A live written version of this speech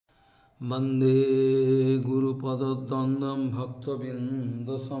वंदे गुरुपदद्वन्द्वं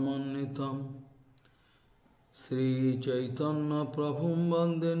भक्तबिंदसमन्वितं श्रीचैतन्यप्रभुं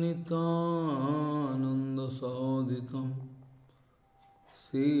वन्दे नितानन्दसहोदितं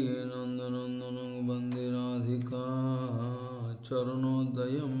श्रीनन्दनन्दनं वन्दे राधिका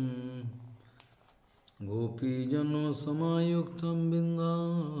चरणोदयं गोपीजनसमायुक्तं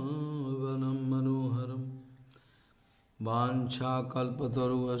बिन्दावनं मनोहरम्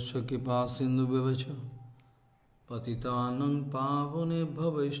वाञ्छाकल्पतरुश्च कृपासिन्धुभ्यश्च पतितानं पावनेभ्यो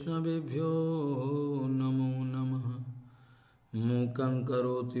वैष्णवेभ्यो नमो नमः। मूकं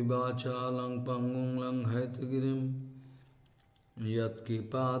करोति वाचालं पङ्गुं लङ्घयितगिरिं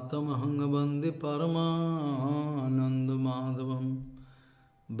यत्कृपातमहं वन्दे परमानन्दमाधवं।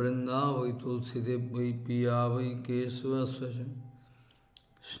 वृन्दावै तुलसीदेव वै पिया वै केशवस्य च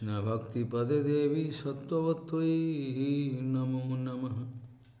कृष्ण भक्ति पदे देवी सत्ववत्त्वयि नमो नमः।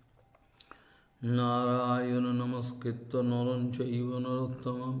 नारायण नमस्कृत्य नरं चैव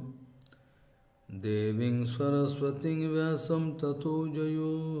नरोत्तमं देवीं सरस्वतीं व्यासं ततो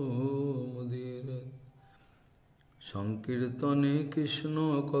जयो मुदीरये। संकीर्तने कृष्ण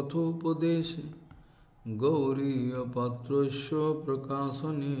कथोपदेशे गौरीयपत्रस्य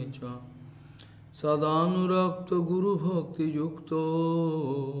प्रकाशने च सदानुरक्त गुरुभक्तियुक्तो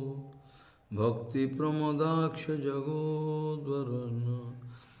भक्तिप्रमोदाक्ष जगोद्वरुन्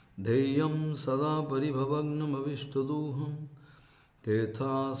ध्येयं सदा परिभवग्नमविष्टदोहं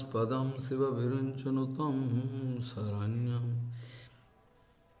तीर्थास्पदं शिवविरञ्चनुतं शरण्यं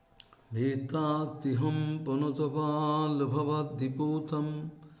भीतात्तिहं पुनुतपाल्भवद्दिपूतं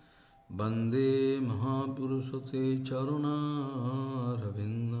वन्दे महापुरुषते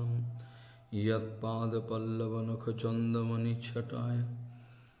चरुणारविन्दम् यत्पादपल्लवनखचन्दमनिच्छटाय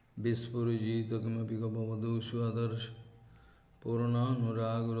विस्फुरिजित किमपि गपवधूष्वदर्श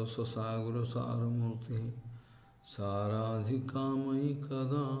पूर्णानुरागरससागरसारमूर्तिः साराधिकामयि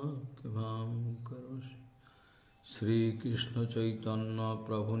कदा कृपां करोषि।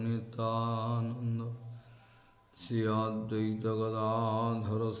 श्रीकृष्णचैतन्यप्रभुनितानन्द श्री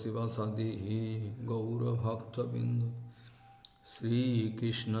अद्वैतगदाधर शिवसदिः गौरभक्तबिन्द श्री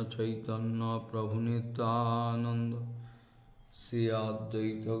कृष्ण चैतन्य प्रभु नित्यानंद श्री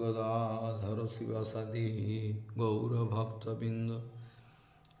अद्वैत गदाधर शिवसदि गौरभक्तबिंद।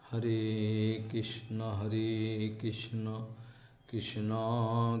 हरे कृष्ण कृष्ण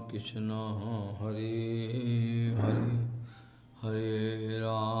कृष्ण हरे हरे हरे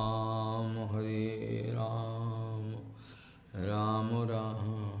राम राम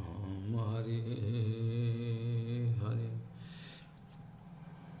राम हरे हरे।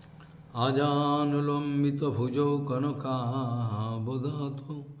 आजानुलम्बितभुजौ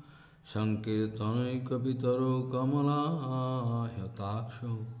कनकाबदातौ संकीर्तनैकपितरौ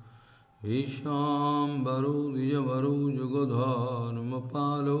कमलायताक्षौ विश्वाम्बरौ द्विजवरौ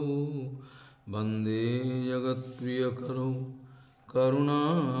जुगधर्मपालौ वन्दे जगत्प्रियकरौ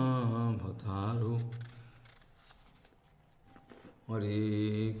करुणाभतारौ। हरे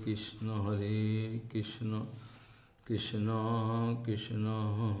कृष्ण कृष्ण कृष्ण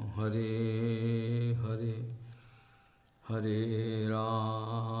हरे हरे हरे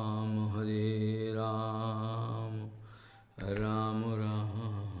राम राम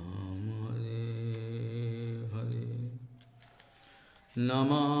राम हरे हरे।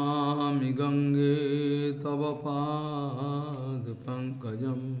 नमामि गंगे तव पाद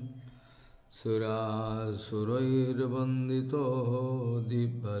पंकजं सुरासुरैर्वन्दितो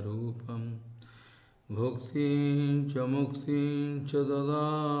दिव्यरूपम् भुक्तिं च मुक्तिं च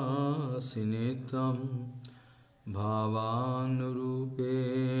ददासि नित्यं भावानुरूपेण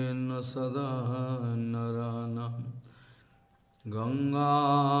सदा नराणां।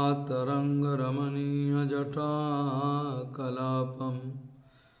 गंगातरङ्गरमणीयजटाकलापं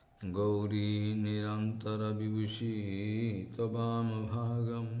गौरी निरन्तरविभूषित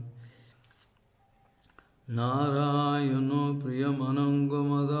वामभागम् नारायणो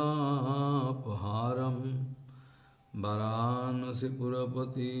प्रियमनङ्गमदापहारं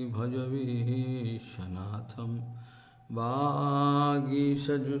वरानसीपुरपति भजवीशनाथं। वागीषजुष्वदने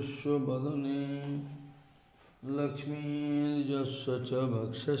लक्ष्मीर्यस्य च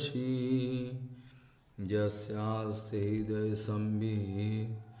वक्षसि यस्यास्ति हृदयसंवित्तं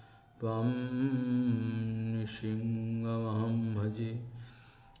नृसिंहमहं भजे।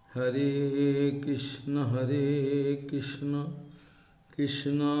 हरे कृष्ण कृष्ण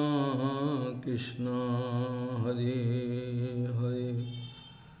कृष्ण हरे हरे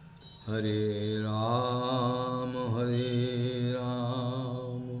हरे राम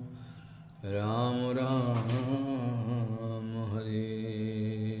राम राम हरे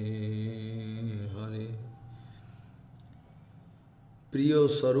Priyo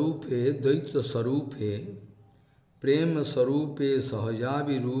Sarupe, Daita Sarupe, Prema Sarupe,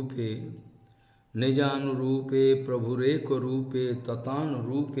 Sahajavi Rupe, Nijanu Rupe, Prabhureko Rupe, Tatanu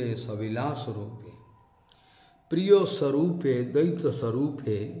Rupe, Savilas Rupe. Priyo Sarupe, Daita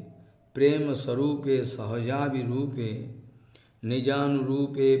Sarupe, Prema Sarupe, Sahajavi Rupe, Nijanu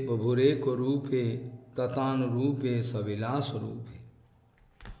Rupe, Prabhureko Rupe, Tatanu Rupe, Savilas Rupe.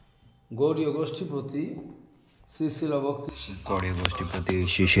 Gauriya Goshtipati, Srila Bhakti. Gauriya Goshtipati,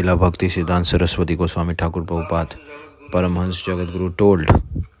 Srila Bhakti Siddhanta Saraswati Goswami Thakur Prabhupada, Paramahansa Jagadguru told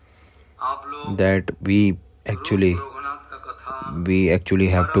that we actually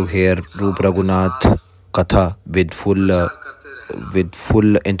have to hear Rup Raghunath Katha with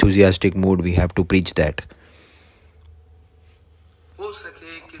full enthusiastic mood. We have to preach that.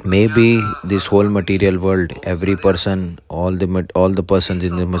 Maybe this whole material world, every person, all the persons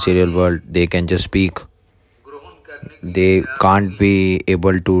in the material world, they can just speak. They can't be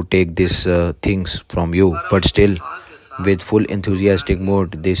able to take these things from you, but still, with full enthusiastic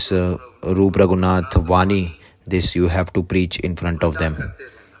mood, this Rup Raghunath Vani, this you have to preach in front of them.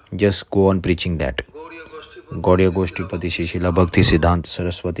 Just go on preaching that. Gauriya Goshtipati Srila Bhakti Siddhanta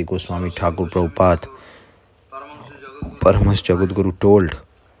Saraswati Goswami Thakur Prabhupada, Paramahansa Jagadguru told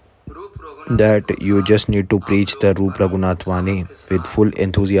that you just need to preach the Rup Raghunath Vani with full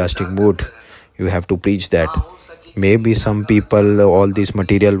enthusiastic mood. You have to preach that. Maybe some people, all this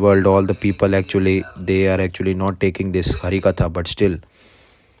material world, all the people actually, they are actually not taking this ХариКатха, but still,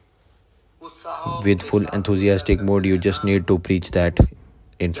 with full enthusiastic mood, you just need to preach that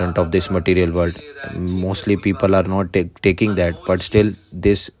in front of this material world. Mostly people are not taking that, but still,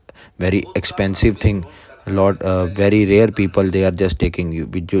 this very expensive thing, very rare people, they are just taking. You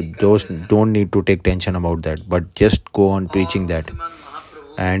don't need to take tension about that, but just go on preaching that.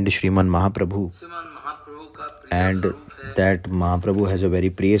 And Shriman Mahaprabhu, and that Mahaprabhu has a very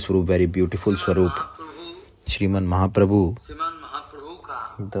priya swarup, very beautiful swarup. Shriman Mahaprabhu,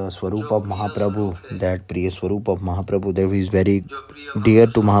 the swarup of Mahaprabhu, that priya swarup of Mahaprabhu, that is very dear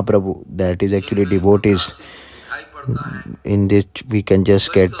to Mahaprabhu. That is actually devotees. In this we can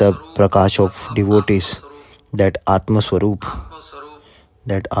just get the prakash of devotees. That Atma Swarup,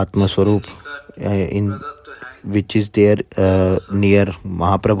 in which is there near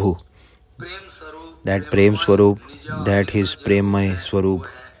Mahaprabhu, that Prem Swarup, that his Premay Swarup,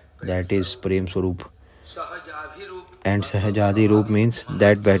 that is Prem Swarup. And Sahajadi Rup means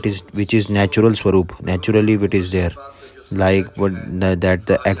that which is natural Swarup, naturally it is there, like that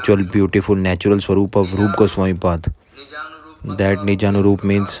the actual beautiful natural Swarup of Rup Goswami Pad. That Nijanu Rup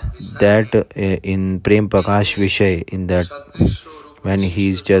means that in Prem Prakash Vishay, in that when he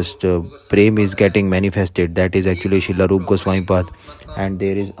is just Prem is getting manifested, that is actually Srila Rup Goswami Pad. And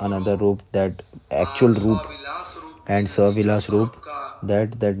there is another Rup, that actual Rup, and Savilas Rup,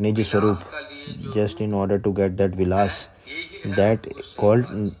 that Nij Swarup, just in order to get that Vilas, that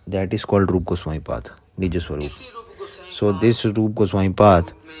is called Rup Goswami Pad, Nij Swarup. So this Rup Goswami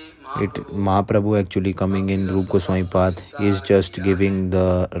Pad, Mahaprabhu actually coming in Rup Goswami Pad is just giving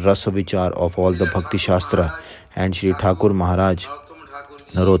the rasa vichar of all the Bhakti Shastra, and Shri Thakur Maharaj,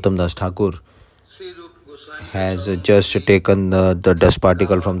 Narottam Das Thakur, has just taken the dust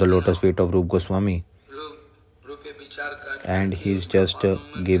particle from the lotus feet of Rup Goswami, and he's just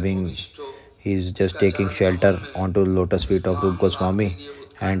taking shelter onto the lotus feet of Rup Goswami,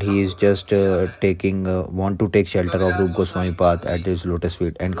 and he is just want to take shelter of Rup Goswami Pad at his lotus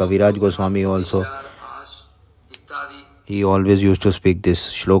feet. And Kaviraj Goswami also, he always used to speak this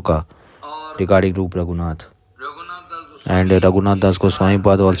shloka regarding Rup Raghunath. And Raghunath Das Goswami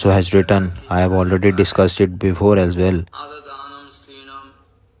Pad also has written, I have already discussed it before as well.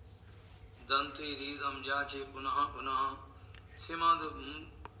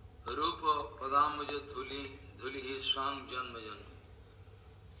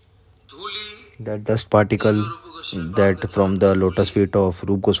 That dust particle that from the lotus feet of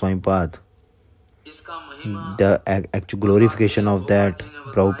Rup Goswami Pad, the actual glorification of that,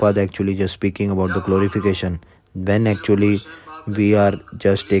 Prabhupada actually just speaking about the glorification. When actually we are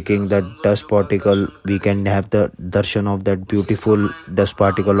just taking the dust particle, we can have the darshan of that beautiful dust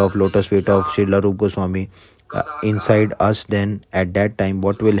particle of lotus feet of Srila Rup Goswami inside us. Then at that time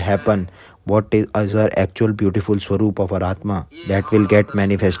what will happen? What is our actual beautiful swarup of our Atma, that will get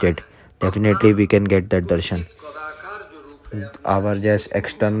manifested. Definitely we can get that darshan. Our just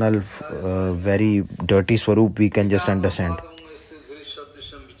external very dirty swarup we can just understand.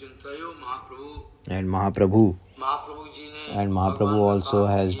 And Mahaprabhu also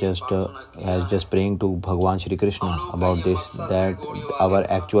has just praying to Bhagwan Shri Krishna about this, that our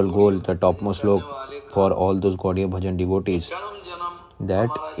actual goal, the topmost log for all those Gaudiya Bhajan devotees, that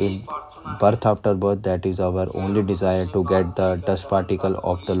in birth after birth, that is our only desire to get the dust particle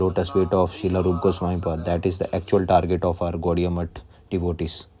of the lotus feet of Srila Rupa Goswami Pad. That is the actual target of our Gaudiya Math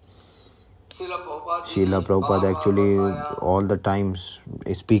devotees. Srila Prabhupada actually all the times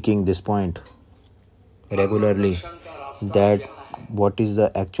is speaking this point regularly, that what is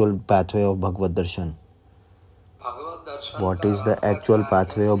the actual pathway of Bhagavad Darshan? What is the actual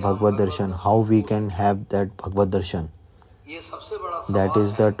pathway of Bhagavad Darshan? How we can have that Bhagavad Darshan? That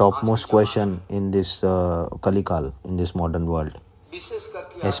is the topmost question in this Kalikal, in this modern world,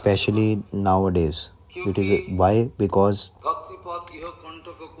 especially nowadays. It is why? Because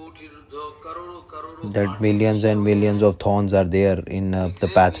that millions and millions of thorns are there in the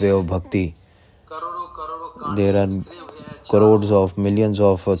pathway of bhakti. There are crores of millions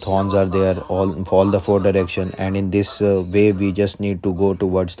of thorns are there all the four direction, and in this way we just need to go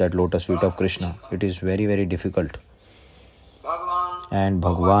towards that lotus feet of Krishna. It is very, very difficult. And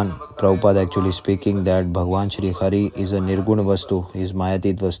Bhagwan, Prabhupada actually speaking that Bhagwan Shri Hari is a Nirguna Vastu, he is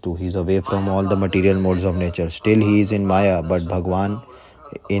Mayatit Vastu, he is away from all the material modes of nature. Still he is in Maya, but Bhagwan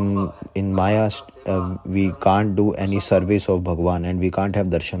in Maya we can't do any service of Bhagwan, and we can't have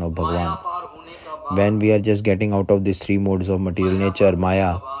darshan of Bhagwan. When we are just getting out of these three modes of material nature,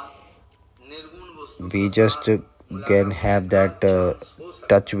 Maya, we just can have that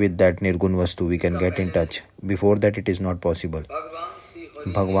touch with that Nirgun Vastu, we can get in touch. Before that it is not possible.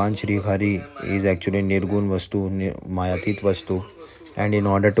 Bhagwan Shri Hari is actually Nirgun Vastu, Mayatit Vastu, and in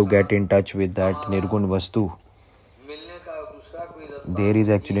order to get in touch with that Nirgun Vastu, there is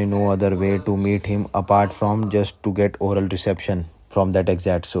actually no other way to meet him apart from just to get oral reception from that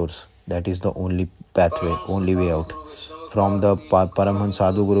exact source. That is the only pathway, only way out. From the Paramhans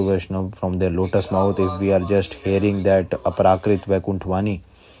Sadhu Guru Vaishnava, from their lotus mouth, if we are just hearing that Aparakrit Vaikunthavani,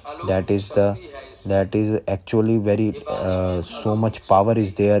 that is actually very, so much power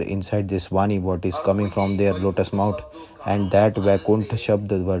is there inside this Vani, what is coming from their lotus mouth. And that Vaikunt Shabd,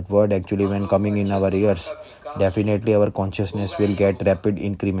 that word actually when coming in our ears, definitely our consciousness will get rapid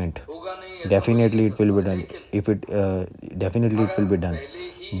increment. Definitely it will be done. Definitely it will be done.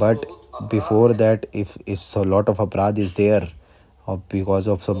 But before that, if a lot of aparadh is there, because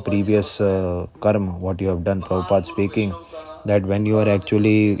of some previous karma, what you have done, Prabhupada speaking, that when you are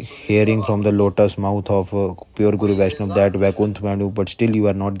actually hearing from the lotus mouth of pure Guru Vaishnava that Vaikunt Manu, but still you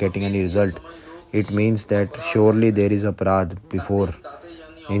are not getting any result, it means that surely there is aparadh before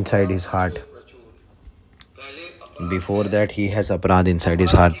inside his heart. Before that he has aparadh inside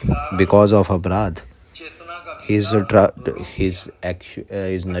his heart. Because of aparadh, his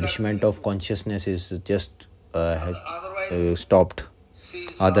nourishment of consciousness is just stopped.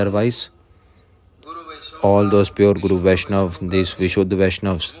 Otherwise, all those pure Guru Vaishnavas, these Vishuddha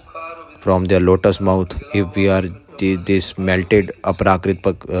Vaishnavas, from their lotus mouth, if we are this melted Aparakrit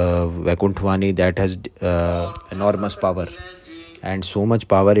Vaikunthavani, that has enormous power, and so much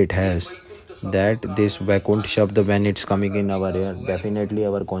power it has, that this Vaikunt Shabd, when it's coming in our ear, definitely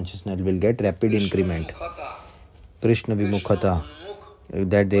our consciousness will get rapid increment. Krishna Vimukhata,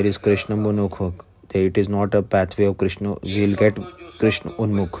 that there is Krishna Munukh, it is not a pathway of Krishna, we will get Krishna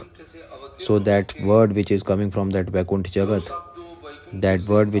Unmukh. So that word which is coming from that Vaikunt Jagat, that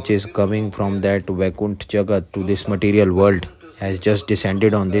word which is coming from that Vaikunt Jagat to this material world, has just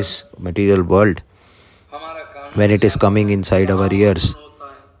descended on this material world. When it is coming inside our ears,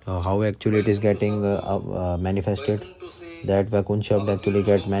 how actually it is getting manifested? That Vaikunt Shabd actually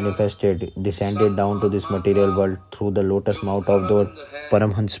get manifested, descended down to this material world through the lotus mouth of the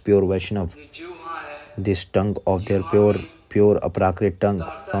Paramhans pure Vaishnav. This tongue of their pure Aprakrit tongue,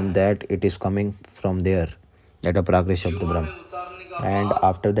 from that it is coming from there, that Aprakrit Shabd Brahm. And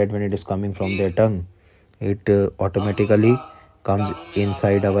after that, when it is coming from their tongue, it automatically comes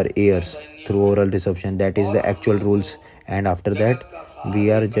inside our ears through oral reception. That is the actual rules. And after that,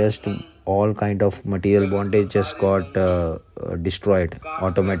 we are just all kind of material bondage just got destroyed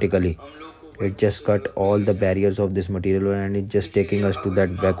automatically. It just cut all the barriers of this material world, and it just taking us to that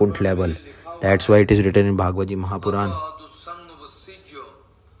Vaikunt level. That's why it is written in Bhagavaji Mahapuran.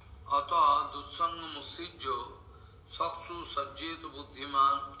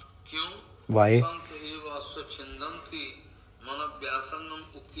 Why?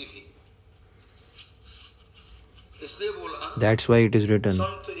 That's why it is written.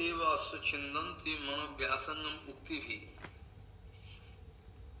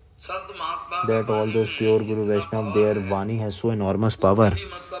 That all those pure Guru Vaishnava, their Vani has so enormous power.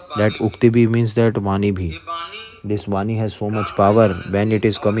 That Ukti bhi means that Vani bhi. This Vani has so much power. When it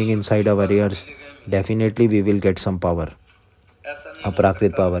is coming inside our ears, definitely we will get some power.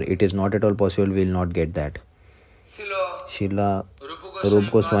 Aprakrit power. It is not at all possible we will not get that. Srila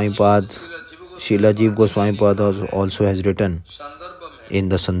Rup Goswami Pad, Srila Jiva Goswami Pad also has written in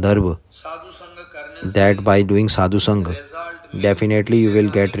the Sandarbha that by doing sadhu sangha, definitely you will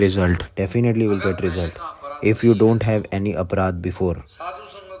get result. Definitely you will get result. If you don't have any aparadh before,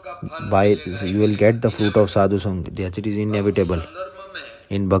 you will get the fruit of sadhu sangha. That it is inevitable.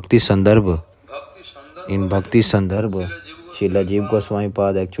 In Bhakti Sandarbha, Srila Jiva Goswami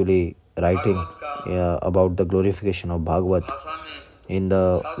Pad actually writing about the glorification of Bhagavat. In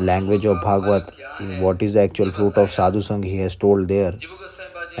the language of Bhagavat, what is the actual fruit of sadhu sangha, he has told there.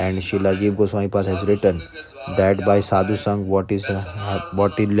 And Srila Jiva Goswami Pad has written that by sadhu sangha,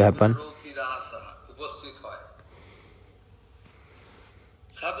 what will happen?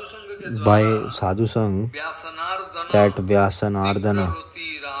 By sadhu sangha, that Vyasanardana,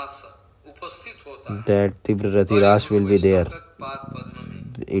 that Tivrati Ras will be there.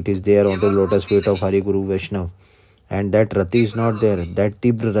 It is there on the lotus feet of Hari Guru Vaishnav. And that Rati is not there. That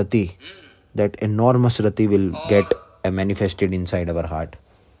Tibra Rati, that enormous Rati will get manifested inside our heart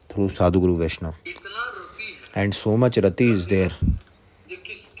through Sadhu Guru Vaishnav. And so much Rati is there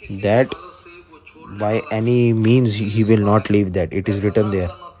that by any means he will not leave that. It is written there.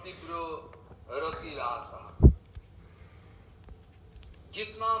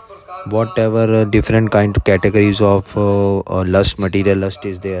 Whatever different kind of categories of lust, material lust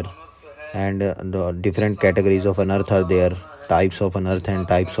is there, and the different categories of anartha are there, types of anartha and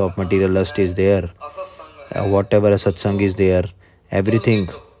types of material lust is there, whatever a satsang is there, everything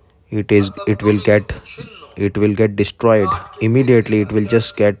it will get destroyed immediately. It will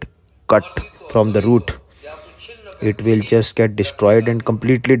just get cut from the root. It will just get destroyed and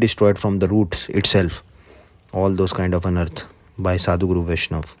completely destroyed from the roots itself, all those kind of anartha by Sadhu Guru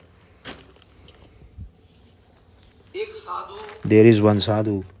Vaishnav. There is one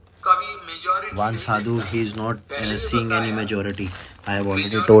sadhu, he is not seeing any majority. I have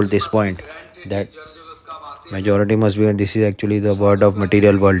already told this point, that majority must be, and this is actually the word of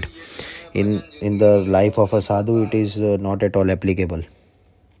material world. In the life of a sadhu, it is not at all applicable.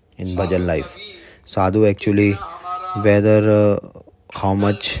 In bhajan life, sadhu actually, whether how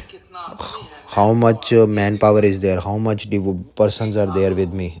much manpower is there, how much persons are there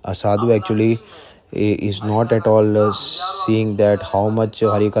with me, a sadhu actually is not at all seeing that how much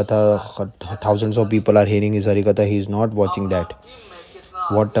Harikatha, thousands of people are hearing his Harikatha. He is not watching that.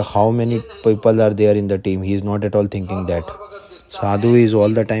 How many people are there in the team, he is not at all thinking that. Sadhu is all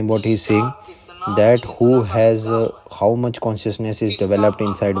the time what he is saying, that who has how much consciousness is developed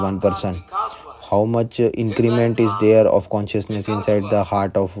inside one person, how much increment is there of consciousness inside the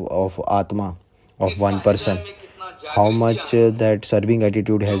heart of Atma of one person, how much that serving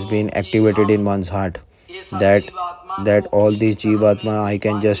attitude has been activated in one's heart, that all these Jivatma, I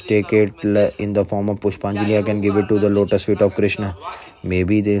can just take it in the form of Pushpanjali, I can give it to the lotus feet of Krishna.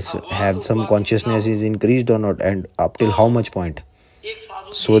 Maybe this have some consciousness is increased or not, and up till how much point.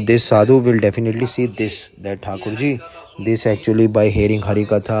 So this sadhu will definitely see this, that Thakurji, this actually by hearing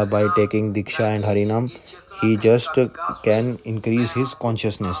Harikatha, by taking Diksha and Harinam, he just can increase his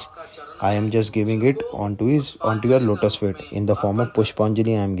consciousness. I am just giving it onto your lotus feet. In the form of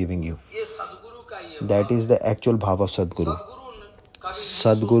Pushpanjali I am giving you. That is the actual bhava of Sadguru.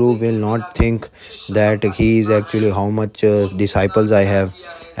 Sadguru will not think that he is actually how much disciples I have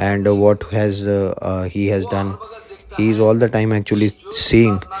and what he has done. He is all the time actually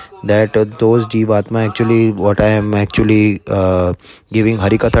seeing that those Jivatma actually, what I am actually giving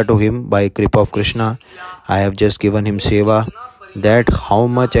Harikatha to him by Kripa of Krishna, I have just given him Seva, that how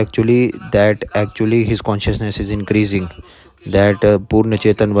much actually his consciousness is increasing, that Purna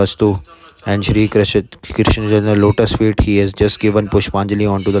Chetan Vastu and Shri Krishna lotus feet, he has just given Pushpanjali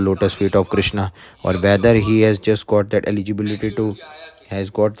onto the lotus feet of Krishna, or whether he has just got that eligibility to, has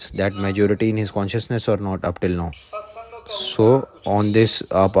got that majority in his consciousness or not up till now. So on this,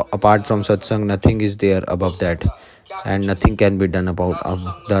 apart from satsang, nothing is there above that, and nothing can be done apart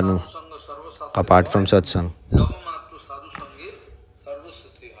from satsang.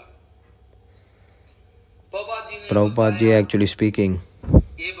 Prabhupada ji actually speaking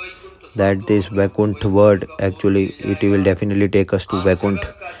that this Vaikuntha word actually, it will definitely take us to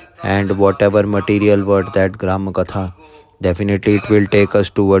Vaikuntha, and whatever material word, that Grama Katha, definitely it will take us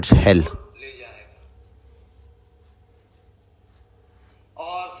towards hell.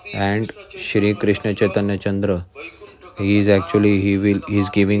 And Shri Krishna Chaitanya Chandra, he is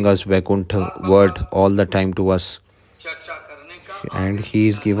giving us Vaikuntha word all the time to us, and he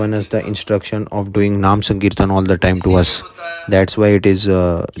is given us the instruction of doing Nam Sankirtan all the time to us. That's why it is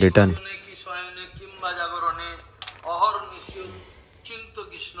written,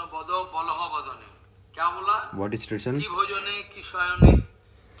 What is written?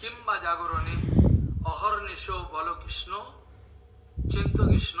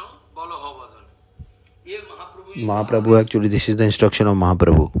 Mahaprabhu, actually this is the instruction of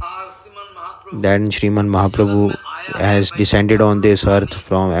Mahaprabhu. Then Sriman Mahaprabhu has descended on this earth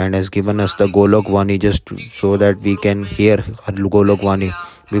from and has given us the Golok Vani just so that we can hear Golok Vani.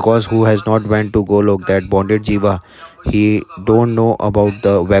 Because who has not went to Golok, that bonded Jiva, he don't know about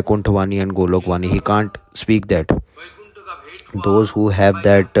the Vaikuntha Vani and Golok Vani. He can't speak that. Those who have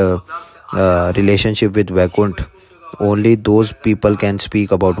that relationship with Vaikuntha, only those people can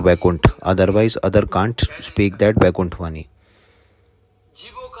speak about Vaikuntha. Otherwise, other can't speak that Vaikuntha Vani.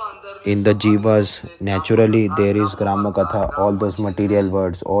 In the Jivas, naturally there is ХариКатха, all those material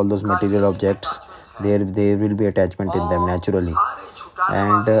words, all those material objects, there will be attachment in them naturally.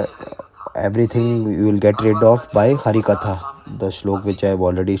 And everything you will get rid of by ХариКатха, the slok which I have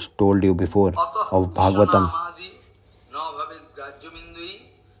already told you before of Bhagavatam.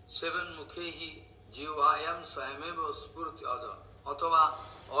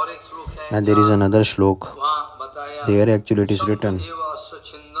 And there is another slok, there actually it is written,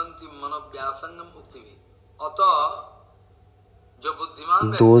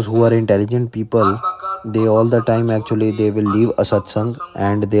 those who are intelligent people, they all the time actually they will leave a satsang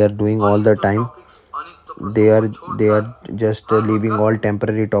and they are doing all the time, they are just leaving all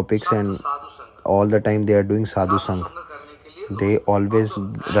temporary topics and all the time they are doing sadhu sang. They always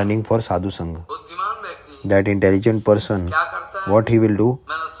running for sadhu sang. That intelligent person, what he will do,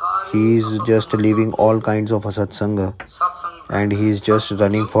 he is just leaving all kinds of satsanga and he is just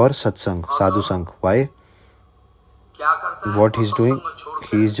running for satsang, sadhu sang. Why? What he is doing,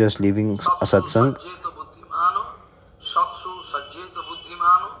 he is just leaving a satsang.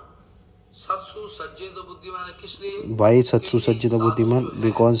 Why satsu sajjita buddhiman?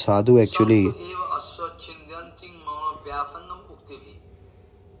 Because sadhu actually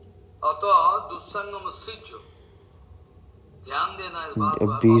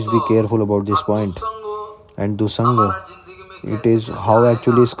please be careful about this point. And dusanga, it is how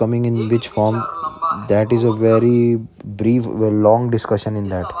actually is coming in which form, that is a very brief, very long discussion in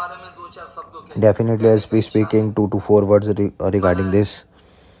that. Definitely I'll be speaking 2 to 4 words regarding this.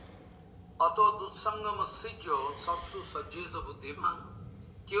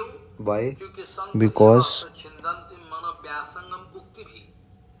 Why? Because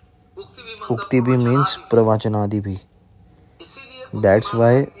ukti bhi means pravachanadi bhi. That's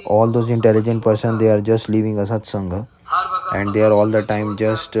why all those intelligent person, they are just leaving a satsanga and they are all the time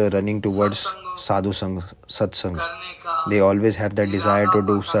just running towards sadhu sang, satsang. They always have that desire to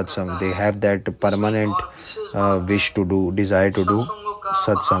do satsang. They have that permanent wish to do, desire to do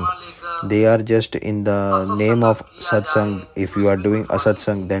satsang. They are just in the name of satsang. If you are doing a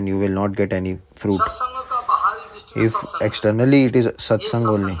satsang, then you will not get any fruit. If externally it is satsang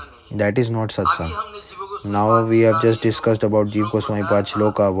only, that is not satsang. Now we have just discussed about Jiva Goswami Pad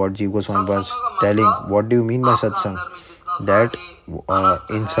Shloka, what Jiva Goswami Pad is telling. What do you mean by satsang? That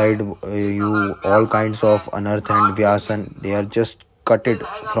inside you all kinds of anartha and vyasan, they are just cut it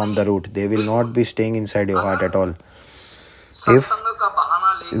from the root. They will not be staying inside your heart at all. If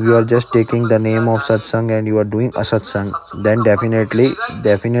you are just taking the name of satsang and you are doing a satsang, then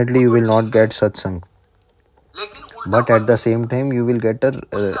definitely you will not get satsang. But at the same time you will get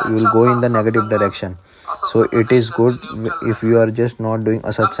you will go in the negative direction. So it is good if you are just not doing a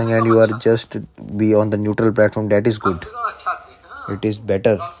satsang and you are just be on the neutral platform. That is good. It is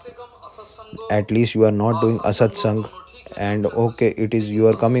better. At least you are not doing a satsang and okay, it is you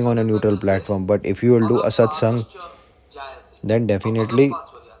are coming on a neutral platform. But if you will do a satsang, then definitely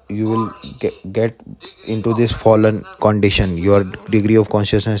you will get into this fallen condition. Your degree of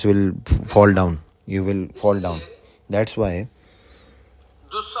consciousness will fall down. You will fall down. That's why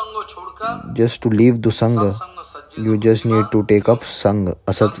just to leave dusanga, you just need to take up sangha,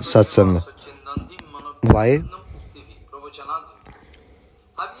 satsanga. Why?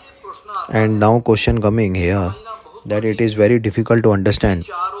 And now question coming here, that it is very difficult to understand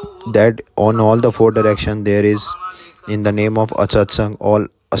that on all the 4 directions there is, in the name of asatsang, all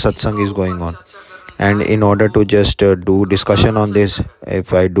asatsang is going on. And in order to just do discussion on this,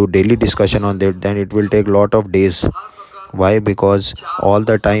 if I do daily discussion on that, then it will take lot of days. Why? Because all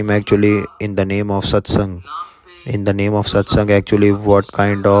the time actually in the name of satsang, actually what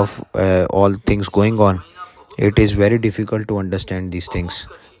kind of all things going on, it is very difficult to understand these things.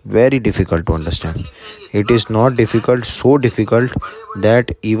 Very difficult to understand. It is not difficult, so difficult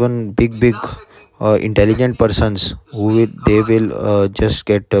that even big intelligent persons they will just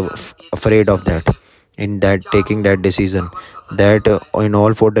get afraid of that. in that taking that decision, that in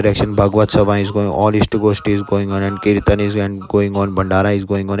all four direction Bhagavad Sabha is going, all Ishtagoshti is going on, and Kirtan is going on, Bandara is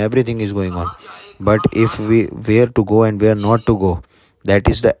going on, everything is going on. But if we where to go and where not to go, that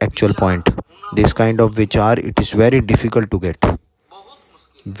is the actual point. This kind of vichar, it is very difficult to get.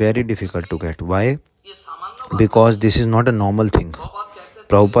 Very difficult to get. Why? Because this is not a normal thing.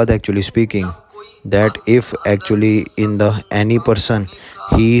 Prabhupada actually speaking that if actually in the any person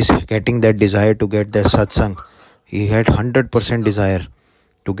he is getting that desire to get that satsang, he had 100% desire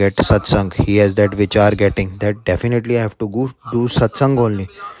to get satsang, he has that vichar getting that definitely I have to go do satsang only.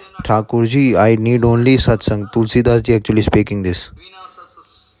 Thakurji, I need only satsang. Tulsidas ji actually speaking this.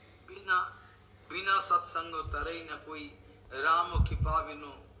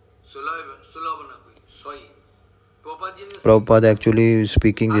 Prabhupada actually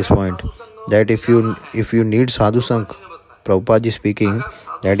speaking this point, that if you need sadhu sang, Prabhupada is speaking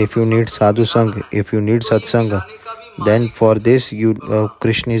that if you need sadhu sang, if you need satsang, then for this you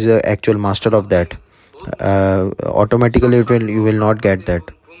Krishna is the actual master of that. Automatically you will not get that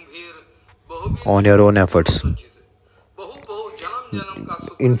on your own efforts.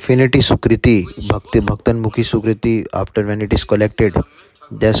 Infinity sukriti, bhaktan mukhi sukriti, after when it is collected,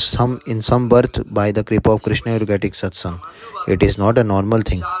 there's in some birth by the kripa of Krishna you are getting satsang. It is not a normal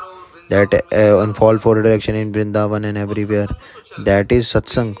thing. That in all four direction in Vrindavan and everywhere, that is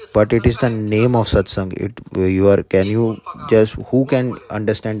satsang, but it is the name of satsang. Who can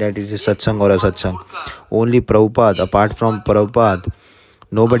understand that it is satsang or a satsang? Only Prabhupada. Apart from Prabhupada,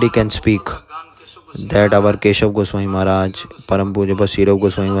 nobody can speak. That our Keshav Goswami Maharaj, Param Puja Basirav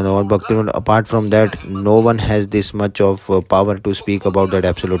Goswami Maharaj, Bhakti, apart from that, no one has this much of power to speak about that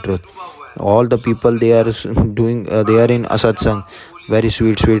absolute truth. All the people, they are doing, they are in asatsang, very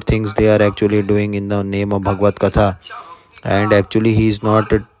sweet things they are actually doing in the name of Bhagavad Katha, and actually he is not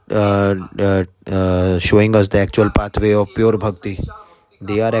showing us the actual pathway of pure bhakti.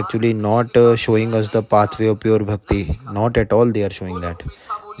 They are actually not showing us the pathway of pure bhakti. Not at all they are showing that.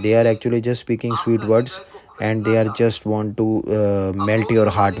 They are actually just speaking sweet words, and they are just want to melt your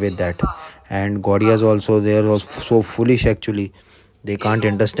heart with that. And Gaudiyas also, they are so foolish actually. They can't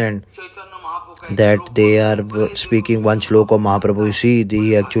understand that they are speaking one shloka of Mahaprabhu. You see,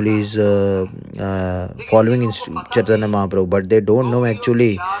 he actually is following in Chaitanya Mahaprabhu, but they don't know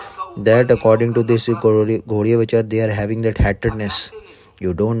actually that according to this Gaudiya Vichar, they are having that hatredness.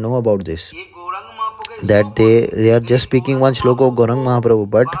 You don't know about this. That they are just speaking one shloka of Gaurang Mahaprabhu,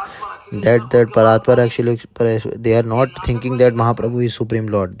 but that Paratpar actually, they are not thinking that Mahaprabhu is Supreme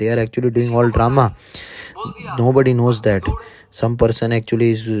Lord. They are actually doing all drama. Nobody knows that. Some person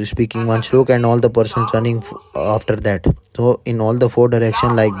actually is speaking one shloka and all the persons running after that. So in all the four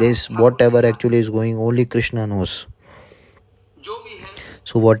directions like this, whatever actually is going, only Krishna knows.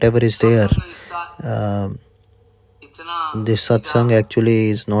 So whatever is there, this satsang actually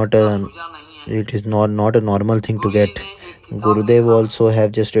is not a normal thing to get. Gurudev also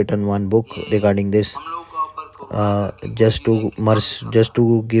have just written one book regarding this, just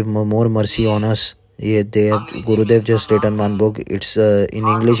to give more mercy on us. Gurudev just written one book. It's in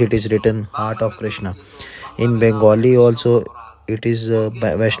English it is written Heart of Krishna. In Bengali also it is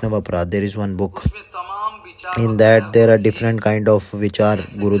Vaishnava Prad. There is one book. In that there are different kind of vichar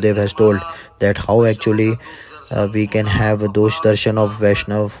Gurudev has told, that how actually we can have a dosh darshan of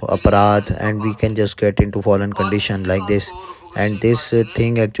Vaishnav aparad, and we can just get into fallen condition like this. And this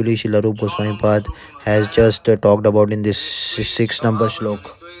thing actually Srila Rupa Goswami Pad has just talked about in this 6 number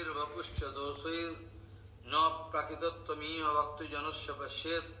shlok.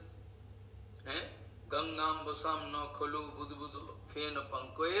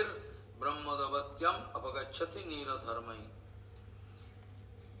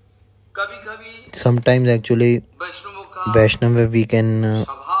 Sometimes actually Vaishnava, we can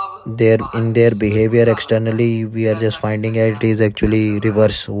in their behavior externally, we are just finding that it is actually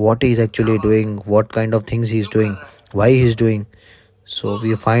reverse. What he is actually doing, what kind of things he is doing, why he is doing. So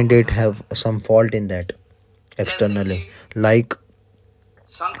we find it have some fault in that externally. Like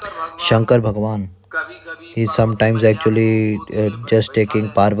Shankar Bhagwan, he is sometimes actually just taking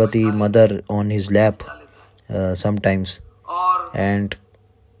Parvati mother on his lap sometimes, and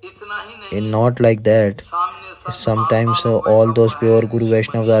not like that. Sometimes all those pure Guru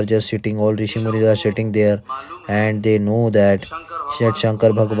Vaishnavas are just sitting, all Rishi Munis are sitting there, and they know that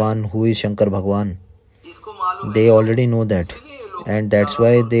Shankar Bhagwan, who is Shankar Bhagwan, they already know that, and that's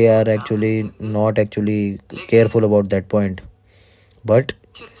why they are actually not actually careful about that point. But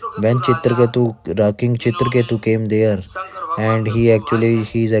when King Chitraketu came there, and he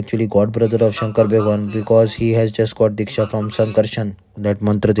is actually god brother of Shankar Bhagwan, because he has just got Diksha from Sankarshan, that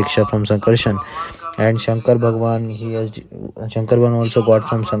mantra Diksha from Sankarshan, And Shankar Bhagwan, Shankar Bhagwan also got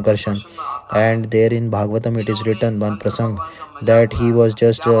from Sankarshan. And there in Bhagavatam it is written one prasang that he was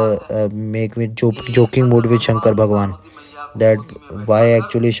just joking mood with Shankar Bhagwan. That why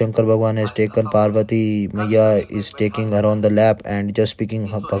actually Shankar Bhagwan has taken Parvati Maya is taking her on the lap and just speaking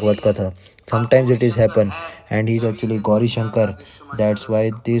Bhagavad Katha. Sometimes it is happen, and he is actually Gauri Shankar. That's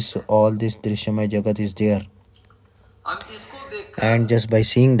why all this Drishyamay Jagat is there. And just by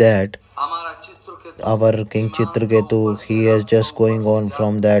seeing that, our King Chitraketu, he is just going on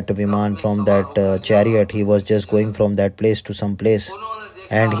from that Viman, from that chariot. He was just going from that place to some place,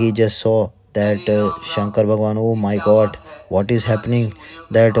 and he just saw that Shankar Bhagwan, oh my God, what is happening?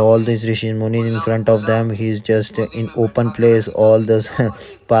 That all these Rishi Muni in front of them, he is just in open place. All this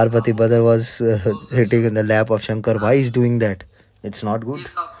Parvati Badar was sitting in the lap of Shankar. Why is doing that? It's not good.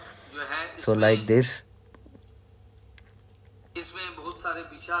 So like this, there's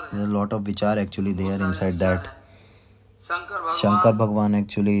a lot of vichar actually there inside that. Shankar Bhagwan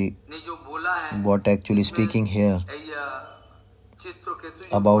actually, what actually speaking here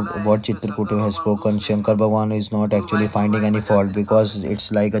about what Chitrakutu has spoken, Shankar Bhagwan is not actually finding any fault, because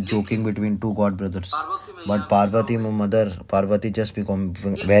it's like a joking between two god brothers. But Parvati mother, Parvati just become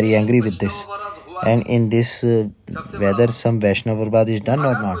very angry with this. And in this, whether some Vaishnava Upad is done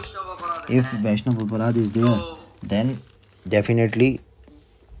or not, if Vaishnava Upad is there, then definitely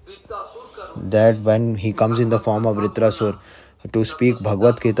that when he comes in the form of Vritrasur to speak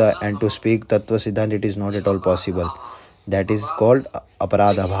Bhagavad Gita and to speak Tattva Siddhant, it is not at all possible. That is called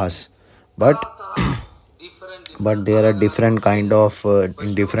Aparadhabhas. But there are different kind of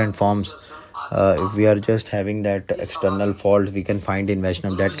in different forms. If we are just having that external fault, we can find in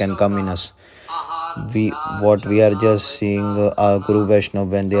Vaishnav that can come in us. What we are just seeing Guru Vaishnav,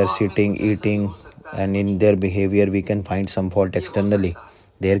 when they are sitting, eating, and in their behavior, we can find some fault externally.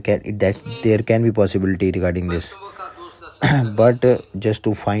 There can be possibility regarding this. But just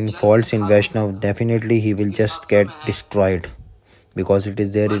to find faults in Vaishnav, definitely he will just get destroyed, because it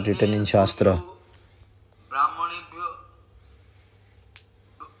is there written in Shastra.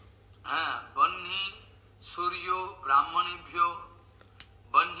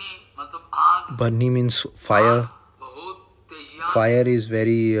 Banhi means fire. Fire is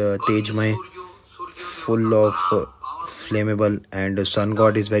very tejmay, full of flammable, and sun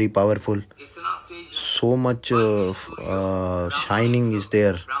god is very powerful. So much shining is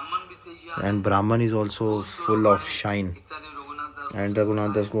there, and Brahman is also full of shine. And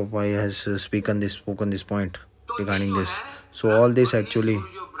Raghunath Das Gopal has spoken this point regarding this. So all this actually,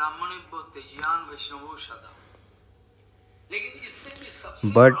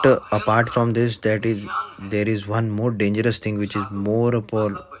 but apart from this, there is one more dangerous thing which is more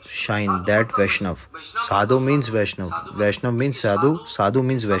upon shine, that Vaishnav. Sadhu means Vaishnav. Vaishnav means Sadhu. Sadhu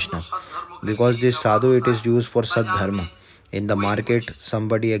means Vaishnav. Because this sadhu, it is used for sadharma. In the market,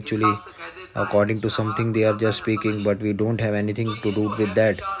 somebody actually, according to something they are just speaking, but we don't have anything to do with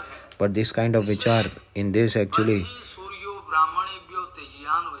that. But this kind of vichar, in this actually,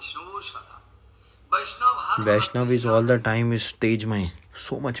 Vaishnav is all the time is tejmay.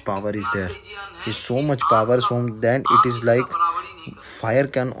 So much power is there. Is so much power, so then it is like fire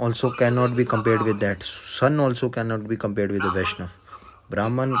cannot be compared with that. Sun also cannot be compared with the Vaishnav.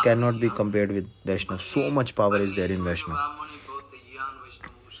 Brahman cannot be compared with Vaishnav. So much power is there in Vaishnav.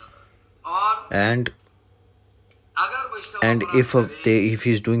 And if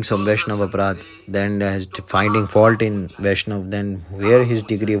he is doing some Vaishnava Aparadh, then finding fault in Vaishnav, then where his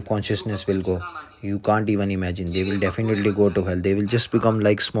degree of consciousness will go, you can't even imagine. They will definitely go to hell. They will just become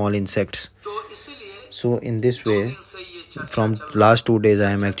like small insects. So in this way, from last 2 days,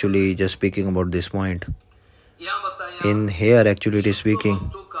 I am actually just speaking about this point. In here actually it is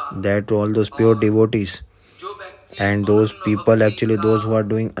speaking that all those pure devotees and those people actually, those who are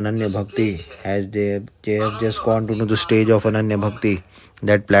doing Ananya Bhakti, as they have just gone to the stage of Ananya Bhakti,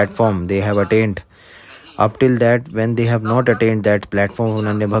 that platform they have attained. Up till that, when they have not attained that platform of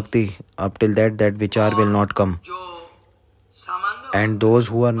Ananya Bhakti, up till that vichar will not come. And those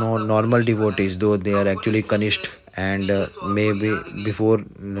who are normal devotees, though they are actually Kanishth, and maybe before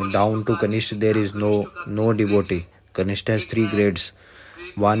down to Kanishth there is no devotee. Kanishth has 3 grades.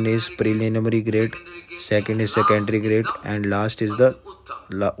 One is preliminary grade, second is secondary grade, and last is the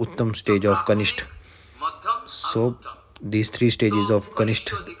Uttam stage of Kanishth. So these 3 stages of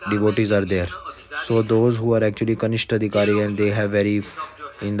Kanishth devotees are there. So those who are actually Kanishth Adhikari and they have very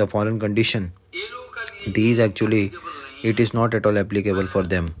in the fallen condition, these actually, it is not at all applicable for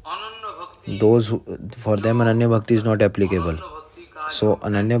them. For them Ananya Bhakti is not applicable. So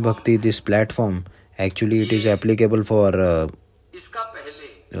Ananya Bhakti, this platform, actually it is applicable for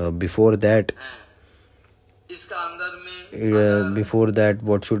before that before that,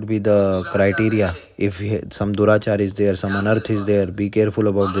 what should be the criteria? If some durachar is there, some anarth is there, be careful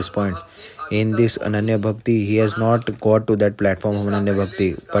about this point. In this Ananya Bhakti, he has not got to that platform of Ananya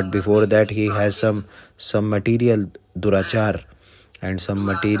Bhakti, but before that he has some material durachar, and some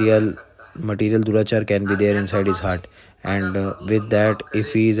material durachar can be there inside his heart. And with that,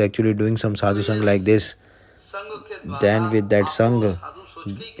 if he is actually doing some sadhu sang like this, then with that sang,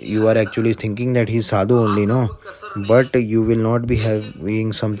 you are actually thinking that he is sadhu only, no? But you will not be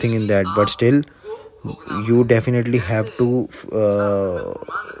having something in that. But still, you definitely have to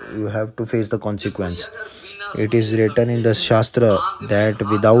face the consequence. It is written in the Shastra that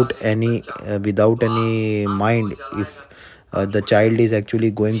without any mind, if the child is actually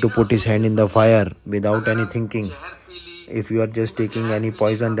going to put his hand in the fire without any thinking, if you are just taking any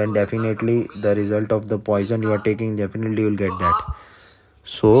poison, then definitely the result of the poison you are taking, definitely you will get that.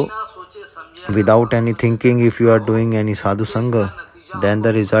 So, without any thinking, if you are doing any sadhu sangha, then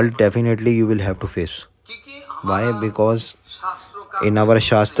the result definitely you will have to face. Why? Because in our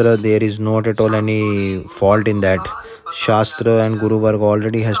Shastra, there is not at all any fault in that. Shastra and Guru Varga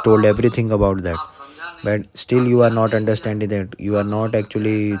already has told everything about that. But still you are not understanding that. You are not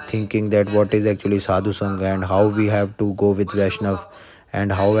actually thinking that what is actually sadhu sangha and how we have to go with Vaishnav,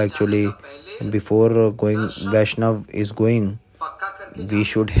 and how actually before going Vaishnav is going, we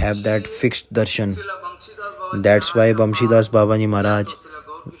should have that fixed darshan. That's why Bamshidas Babaji Maharaj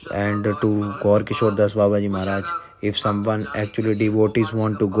and to Gaur Kishore Das Babaji Maharaj, if someone actually devotees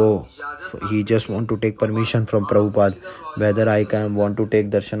want to go, he just want to take permission from Prabhupada, whether I can want to take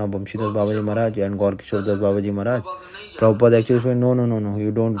darshan of Bamshidas Babaji Maharaj and Gaur Kishore Das Babaji Maharaj. Prabhupada actually said, no,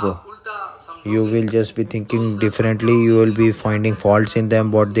 you don't go. You will just be thinking differently, you will be finding faults in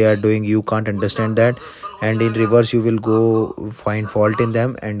them, what they are doing, you can't understand that, and in reverse you will go find fault in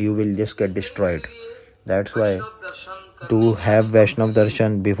them and you will just get destroyed. That's why to have Vaishnav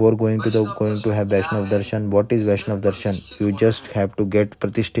darshan, before going to have Vaishnav darshan, what is Vaishnav darshan? You just have to get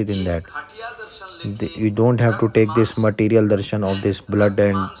pratishthit in that. You don't have to take this material darshan of this blood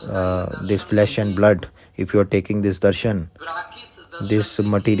and this flesh and blood. If you are taking this darshan, this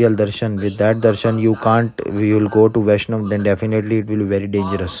material darshan, with that darshan you will go to Vaishnav, then definitely it will be very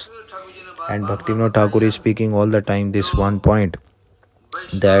dangerous. And Bhaktivinoda Thakur is speaking all the time this one point,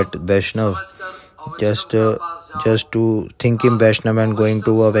 that Vaishnav, just to think in Vaishnav and going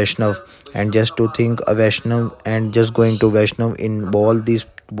to a Vaishnav, and just to think a Vaishnav and just going to Vaishnav, in all these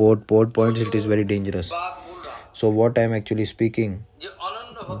both points, it is very dangerous. So what I am actually speaking,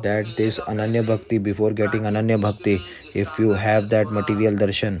 that this Ananya Bhakti, before getting Ananya Bhakti, if you have that material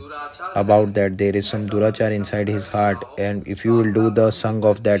darshan about that there is some durachar inside his heart, and if you will do the sang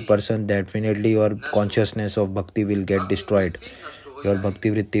of that person, definitely your consciousness of bhakti will get destroyed. Your bhakti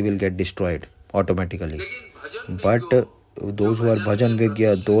vritti will get destroyed automatically. But those who are bhajan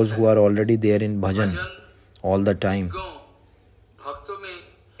vigya, those who are already there in bhajan all the time,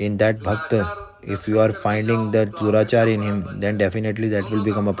 in that bhakta, if you are finding that durachar in him, then definitely that will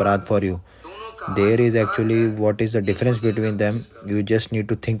become aparadh for you. There is actually, what is the difference between them? You just need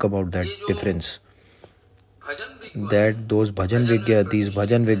to think about that difference. That those bhajan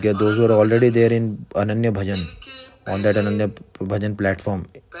vigya, those who are already there in Ananya Bhajan, on that Ananya Bhajan platform,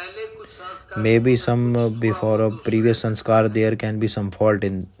 maybe some before a previous sanskar, there can be some fault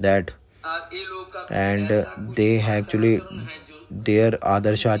in that, and they actually, their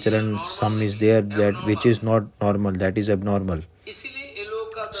adarsha acharan, some is there that which is not normal, that is abnormal.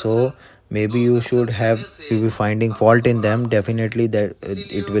 So maybe you should be finding fault in them, definitely that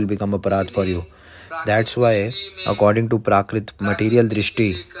it will become aparadh for you. That's why according to Prakrit, material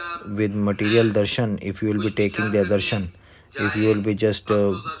drishti, with material darshan, if you will be taking their darshan, if you will be just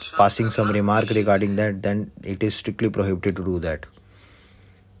passing some remark regarding that, then it is strictly prohibited to do that.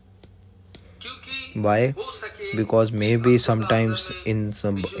 Why? Because maybe sometimes in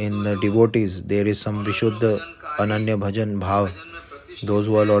the devotees there is some Vishuddha Ananya Bhajan Bhav. Those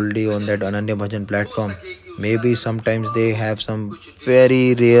who are already on that Ananya Bhajan platform, maybe sometimes they have some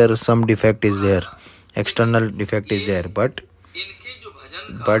very rare, some defect is there, external defect is there, but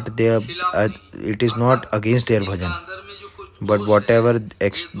they are, it is not against their bhajan. But whatever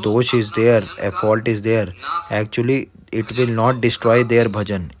dosh is there, a fault is there, actually it will not destroy their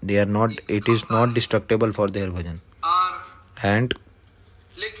bhajan. It is not destructible for their bhajan. And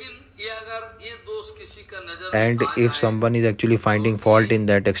if someone is actually finding fault in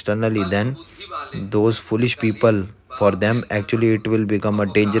that externally, then those foolish people, for them actually it will become a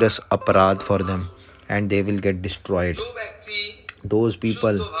dangerous aparadh for them, and they will get destroyed. Those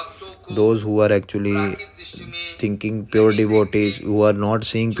people those who are actually thinking pure devotees, who are not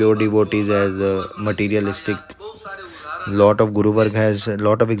seeing pure devotees as materialistic. Lot of Guru Varg has,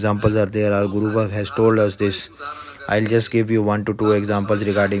 lot of examples are there. Our Guru Varg has told us this. I'll just give you 1 to 2 examples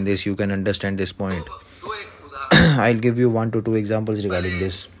regarding this. You can understand this point. I'll give you 1 to 2 examples regarding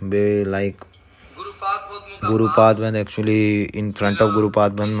this. Like Gurupad, when actually in front of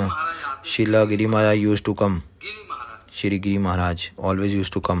Gurupad, when Srila Giri Maharaj used to come. Shri Giri Maharaj always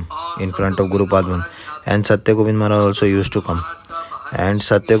used to come in front of Gurupad, and Satya Govind Maharaj also used to come. And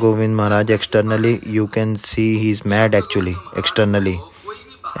Satya Govind Maharaj externally, you can see he's mad actually, externally.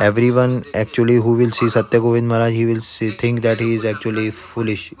 Everyone actually who will see Satya Govind Maharaj, he will think that he is actually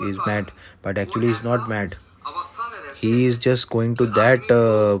foolish, he is mad. But actually he is not mad. He is just going to that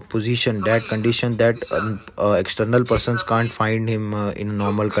position, that condition that external persons can't find him in a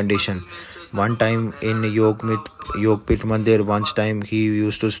normal condition. One time in Yogpit Mandir, once time he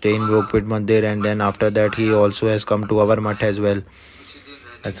used to stay in Yogpit Mandir, and then after that he also has come to our mutt as well.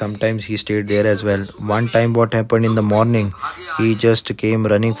 And sometimes he stayed there as well. One time what happened in the morning, he just came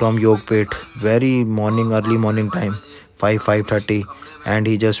running from Yogpit, very morning, early morning time, 5:30, and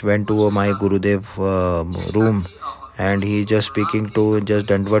he just went to my Gurudev room, and he just speaking to, just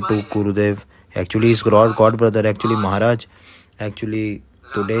Dandvat to Gurudev. Actually his God brother, actually Maharaj, actually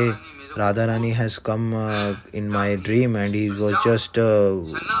today Radharani has come in my dream, and he was just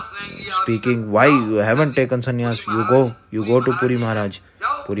speaking, why you haven't taken sannyas? You go to Puri Maharaj.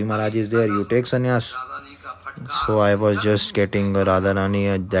 Puri Maharaj is there, you take sannyas. So I was just getting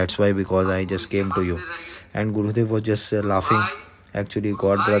Radharani, that's why, because I just came to you. And Gurudev was just laughing. Actually,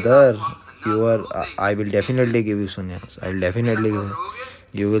 God brother, I will definitely give you sannyas. I will definitely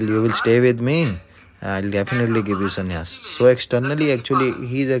you will stay with me. I'll definitely give you sannyas. So externally, actually,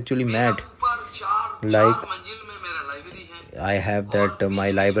 he is actually mad. Like, I have that my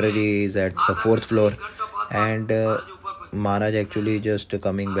library is at the 4th floor, and Maharaj actually just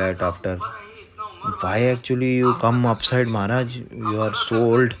coming back after. Why actually you come upside, Maharaj? You are so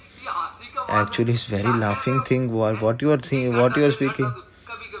old. Actually, it's very laughing thing. What you are saying, what you are speaking.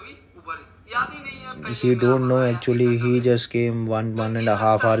 He don't know actually. He just came one and a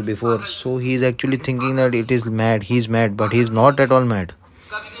half hour before. So he is actually thinking that it is mad. He is mad, but he is not at all mad.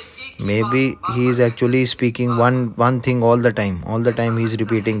 Maybe he is actually speaking one thing all the time. All the time he is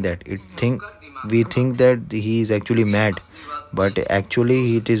repeating that. We think that he is actually mad, but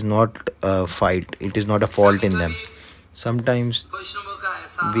actually it is not a fight. It is not a fault in them. Sometimes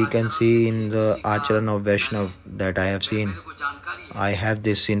we can see in the Acharan of Vaishnav that I have seen. I have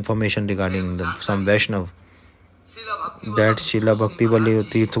this information regarding some Vaishnav, that Srila Bhakti Valli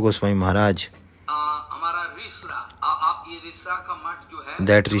Tirtha Goswami Maharaj,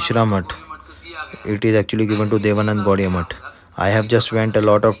 that Rishra Mutt, it is actually given to Devanand Gaudiya Mutt. I have just spent a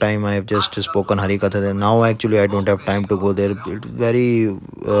lot of time. I have just spoken Harikatha there. Now actually I don't have time to go there. It's very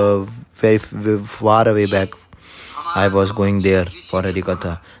far away back. I was going there for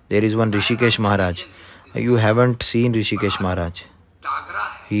Harikatha. There is one Rishikesh Maharaj. You haven't seen Rishikesh Maharaj.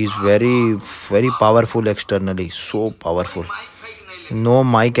 He is very, very powerful externally. So powerful. No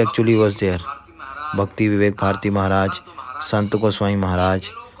mic actually was there. Bhakti Vivek Bharati Maharaj, Sant Goswami Maharaj.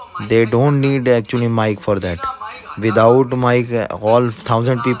 They don't need actually mic for that. Without mic, all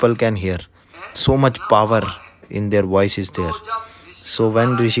 1,000 people can hear. So much power in their voice is there. So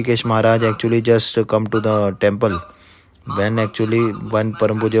when Rishikesh Maharaj actually just come to the temple, when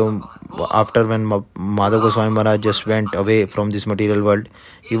Param Puja, after when Madhav Goswami Maharaj just went away from this material world,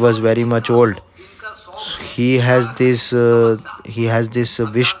 he was very much old. He has this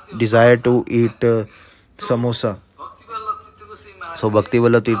wish, desire to eat samosa. So Bhakti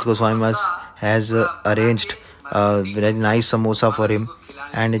Vallabh Tirtha Goswami Maharaj has arranged a very nice samosa for him,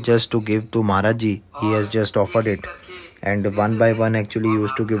 and just to give to Maharajji, he has just offered it. And one by one actually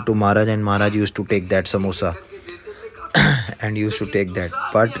used to give to Maharaj, and Maharaj used to take that samosa and used to take that.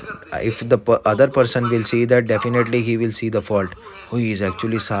 But if the other person will see that, definitely he will see the fault. Oh, he is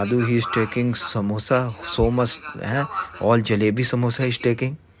actually sadhu, he is taking samosa so much, all jalebi samosa is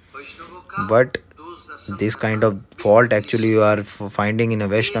taking. But this kind of fault actually you are finding in a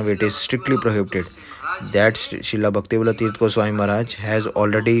Vaishnava, it is strictly prohibited. That Srila Bhakti Vallabh Tirtha Goswami Maharaj has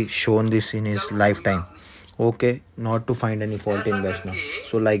already shown this in his lifetime. Okay, not to find any fault in Vaishnava.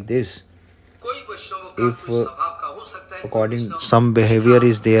 So like this, if according some behavior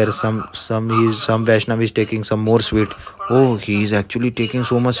is there, some Vaishnava is taking some more sweet. Oh, he is actually taking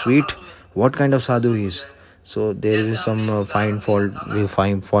so much sweet. What kind of sadhu he is? So there is some finding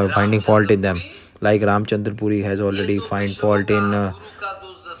fault in them. Like Ramchandra Puri has already find fault in.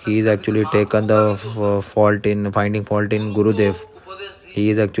 He is actually taken the finding fault in Gurudev. He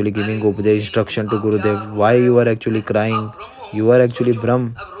is actually giving Upades instruction to Gurudev. Why you are actually crying? You are actually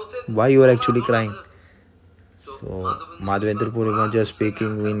Brahm. Why you are actually crying? So Madhavendra Puri was just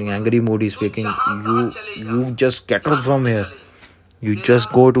speaking in angry mood. He's speaking, you just get out from here. You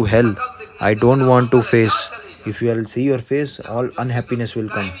just go to hell. I don't want to face. If you will see your face, all unhappiness will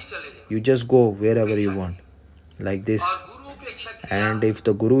come. You just go wherever you want. Like this. And if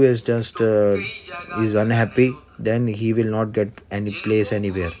the Guru is just is unhappy, then he will not get any place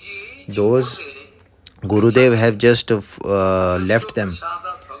anywhere. Those Gurudev have just left them.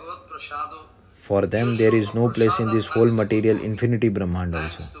 For them, there is no place in this whole material infinity Brahmand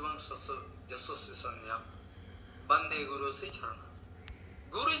also.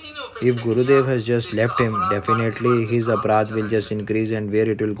 If Gurudev has just left him, definitely his aparadh will just increase, and where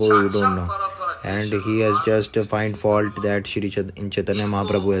it will go, you don't know. And he has just find fault that in Chaitanya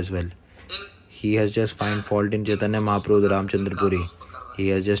Mahaprabhu as well. He has just find fault in Chaitanya Mahaprabhu, Ramchandra Puri. He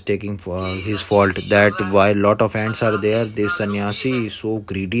has just taking his fault that while lot of ants are there, this sannyasi is so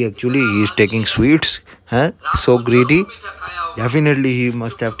greedy. Actually, he is taking sweets. So greedy. Definitely he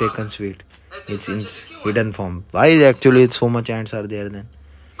must have taken sweet. It's in hidden form. Why actually so much ants are there then?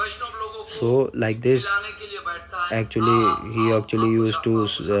 So like this, actually he actually used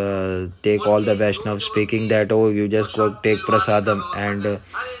to take all the Vaishnavas, speaking that, oh, you just go take prasadam, and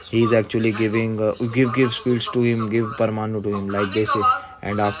he is actually giving give sweets to him, give parmanu to him, like they say.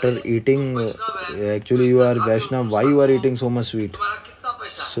 And after eating, actually you are Vaishnav, why you are eating so much sweet?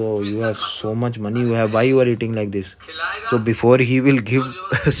 So you have so much money you have, why you are eating like this? So before he will give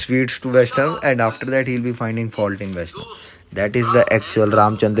sweets to Vaishnav, and after that he will be finding fault in Vaishnav. That is the actual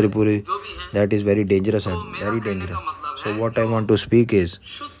Ramchandra Puri. That is very dangerous and very dangerous. So what I want to speak is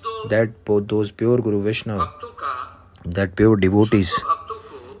that those pure Guru Vaishnava, that pure devotees,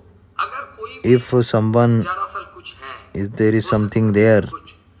 if someone, if there is something there,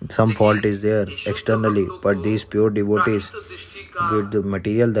 some fault is there externally, but these pure devotees with the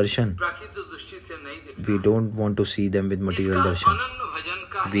material darshan, we don't want to see them with material darshan.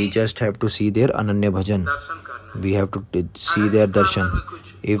 We just have to see their Ananya Bhajan. We have to see their darshan.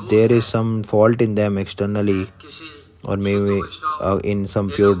 If there is some fault in them externally, or maybe in some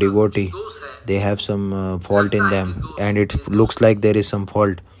pure devotee, they have some fault in them, and it looks like there is some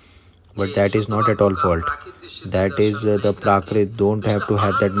fault, but that is not at all fault. That is the Prakrit. Don't have to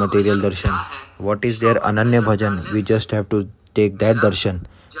have that material darshan. What is their Ananya Bhajan? We just have to take that darshan.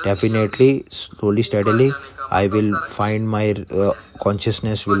 Definitely, slowly, steadily, I will find my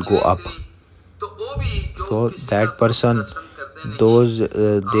consciousness will go up. So that person, those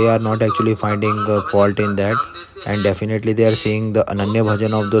they are not actually finding a fault in that, and definitely they are seeing the Ananya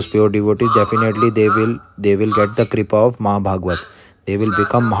Bhajan of those pure devotees. Definitely they will get the kripa of Mahabhagavat. They will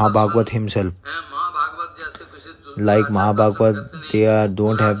become Mahabhagavat himself. Like Mahabhagavat, they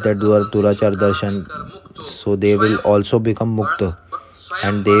don't have that Durachar darshan, so they will also become Mukta,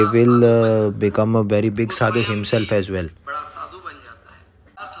 and they will become a very big sadhu himself as well.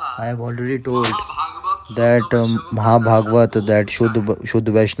 I have already told that Mahabhagavat, that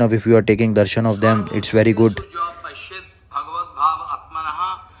Shuddha Vaishnav, if you are taking darshan of them, it's very good.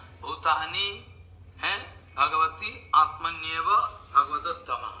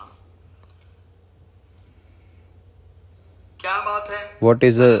 What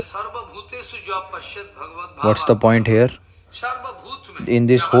is what's the point here? In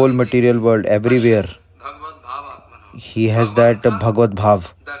this whole material world, everywhere, he has that Bhagavad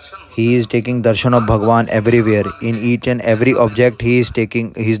Bhav. He is taking darshan of Bhagwan everywhere. In each and every object, he is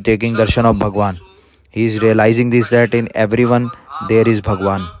taking darshan of Bhagwan. He is realizing this, that in everyone there is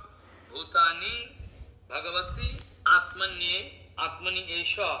Bhagwan.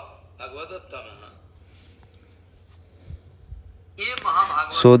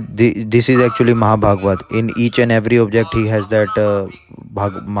 So this is actually Mahabhagavat. In each and every object, he has that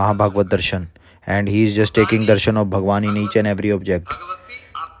Mahabhagavat darshan, and he is just taking darshan of Bhagwan in each and every object.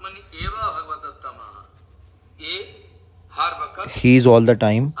 He is all the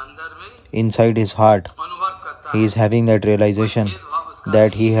time inside his heart. He is having that realization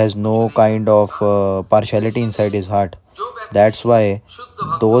that he has no kind of partiality inside his heart. That's why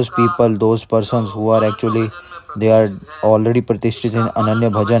those people, those persons who are actually, they are already pratisthit in Ananya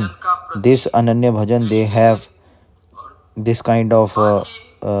Bhajan. This Ananya Bhajan, they have this kind of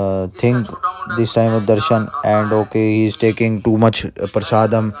thing, this time of darshan, and okay, he is taking too much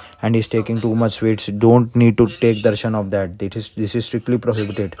prasadam and he is taking too much sweets. Don't need to take darshan of that. This is strictly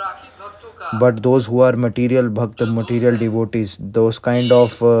prohibited. But those who are material bhakta, material devotees, those kind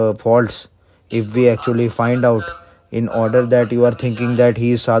of faults, if we actually find out, in order that you are thinking that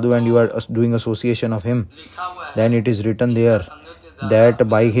he is sadhu and you are doing association of him, then it is written there that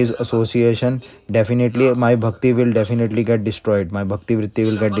by his association, definitely my bhakti will definitely get destroyed. My bhakti vritti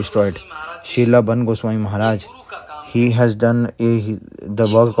will get destroyed. Srila Ban Goswami Maharaj, he has done the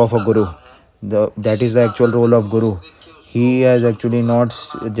work of a guru. That is the actual role of guru. He has actually not,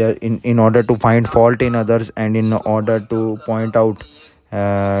 in order to find fault in others and in order to point out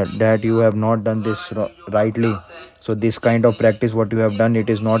that you have not done this rightly. So this kind of practice what you have done, it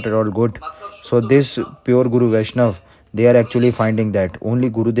is not at all good. So this pure Guru Vaishnav, they are actually finding that only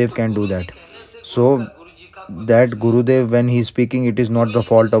Gurudev can do that. So that Gurudev, when he is speaking, it is not the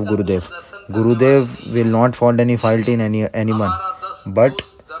fault of Gurudev. Gurudev will not find any fault in anyone. But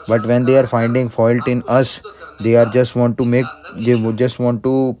when they are finding fault in us, they just want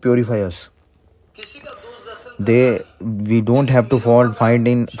to purify us. We don't have to find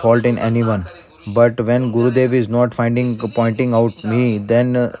fault in anyone. But when Gurudev is not pointing out me,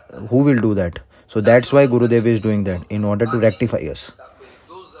 then who will do that? So that's why Gurudev is doing that, in order to rectify us.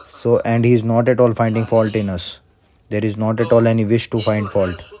 So, and he is not at all finding fault in us. There is not at all any wish to find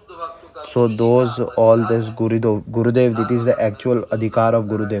fault. So Gurudev, it is the actual adhikar of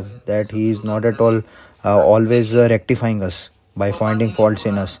Gurudev, that he is not at all always rectifying us by finding faults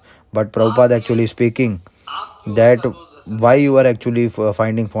in us. But Prabhupada actually speaking that why you are actually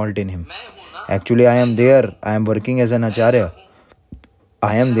finding fault in him. Actually, I am there. I am working as an acharya.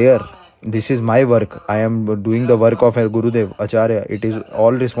 I am there. This is my work. I am doing the work of a Gurudev, acharya. It is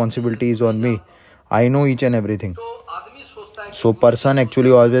all responsibility is on me. I know each and everything. So person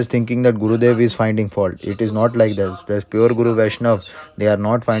actually always thinking that Gurudev is finding fault. It is not like that. There's pure Guru Vaishnav. They are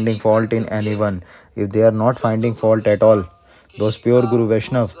not finding fault in anyone. If they are not finding fault at all, those pure Guru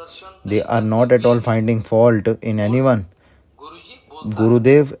Vaishnav, they are not at all finding fault in anyone.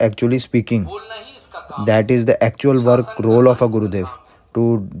 Gurudev actually speaking. That is the actual role of a Gurudev.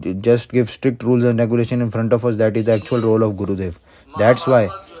 To just give strict rules and regulation in front of us, that is the actual role of Gurudev. That's why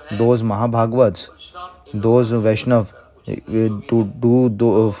those Mahabhagavats, those Vaishnav,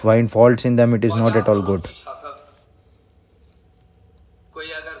 to find faults in them, it is not at all good.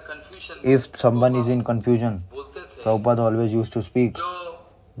 If someone is in confusion, Prabhupada always used to speak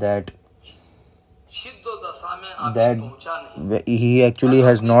that he actually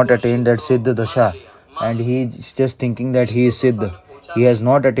has not attained that Siddha Dasha, and he is just thinking that he is Siddha. He has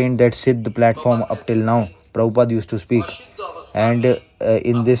not attained that Siddha platform up till now. Prabhupada used to speak. And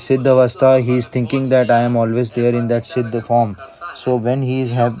in this Siddha Avastha, he is thinking that I am always there in that Siddha form. So when he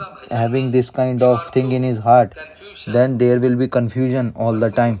is having this kind of thing in his heart, then there will be confusion all the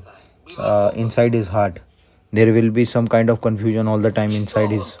time inside his heart. There will be some kind of confusion all the time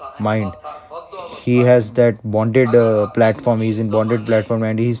inside his mind. He has that bonded platform, he is in bonded platform,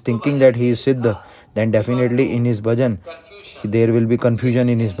 and he is thinking that he is Siddha. Then definitely in his bhajan, there will be confusion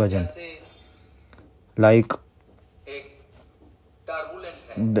in his bhajan. Like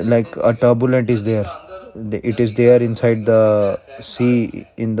a turbulent is there. It is there inside the sea.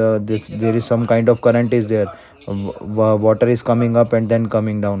 There is some kind of current is there. Water is coming up and then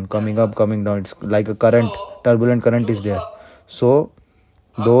coming down, coming up, coming down. It's like a current, turbulent current is there. So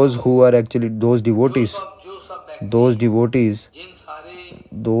those who are actually those devotees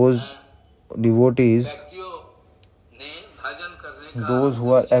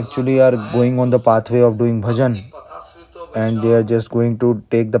who are actually going on the pathway of doing bhajan, and they are just going to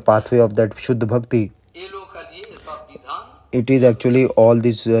take the pathway of that Shuddha Bhakti. It is actually all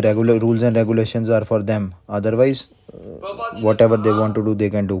these regular rules and regulations are for them. Otherwise, whatever they want to do, they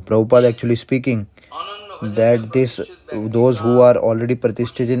can do. Prabhupada actually speaking that those who are already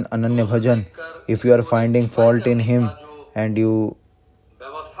pratisthit in Ananya Bhajan, if you are finding fault in him and you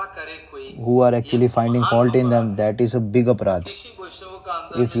who are actually finding fault in them, that is a big aparadh.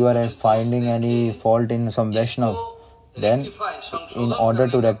 If you are finding any fault in some Vaishnav, then in order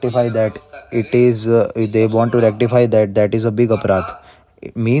to rectify that, they want to rectify that is a big aparadh.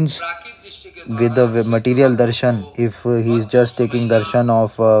 It means with the material darshan, if he is just taking darshan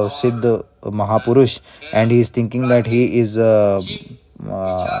of Siddha Mahapurush and he is thinking that he is Vaddha,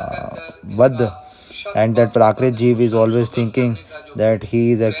 and that Prakrit Jeev is always thinking that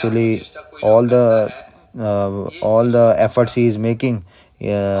he is actually all the efforts he is making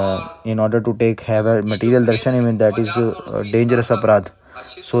in order to have a material darshan, even that is a dangerous aparadh.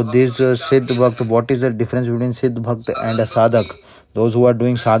 So this Siddha Bhakt, what is the difference between Siddha Bhakt and a Sadhak? Those who are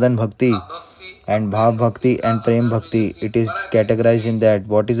doing Sadhan Bhakti and Bhav Bhakti and Prem Bhakti, it is categorized in that.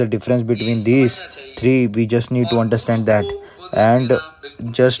 What is the difference between these three? We just need to understand that. And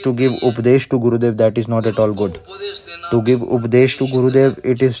just to give Upades to Gurudev, that is not at all good. To give Upades to Gurudev,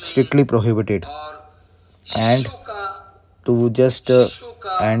 it is strictly prohibited. And to just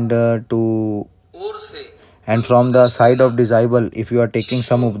And from the side of disciple, if you are taking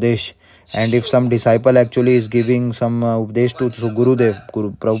some Updesh, and if some disciple actually is giving some Updesh to Gurudev,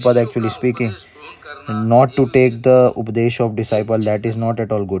 Prabhupada actually speaking, not to take the Updesh of disciple, that is not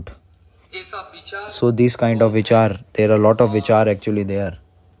at all good. So these kind of vichar, there are a lot of vichar actually there.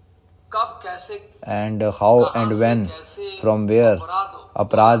 And how and when, from where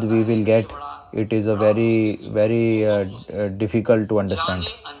aparad we will get, it is a very difficult to understand.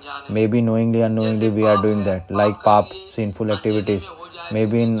 Maybe knowingly, unknowingly we are doing that, like pap, sinful activities.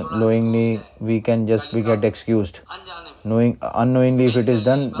 Maybe knowingly we can just get excused. Unknowingly if it is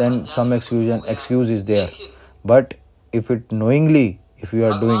done, then some excuse is there. But if it knowingly, if you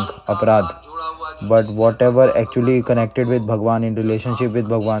are doing aparad, but whatever actually connected with Bhagwan, in relationship with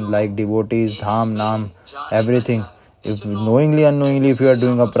Bhagwan, like devotees, dham, nam, everything, if knowingly, unknowingly, if you are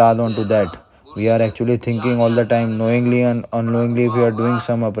doing aparad onto that, we are actually thinking all the time, knowingly and unknowingly, if you are doing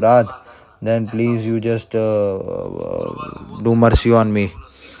some aparad, then please you just do mercy on me.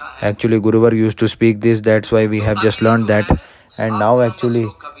 Actually, Guruvar used to speak this, that's why we have just learned that. And now actually,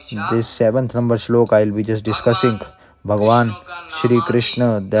 this 7th number shlok, I will be just discussing Bhagwan Shri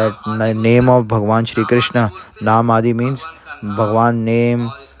Krishna, that name of Bhagwan Shri Krishna. Naam Adi means Bhagwan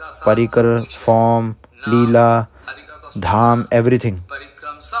name, Parikar, form, Leela, Dham, everything.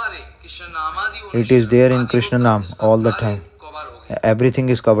 It is there in Krishna Naam all the time. Everything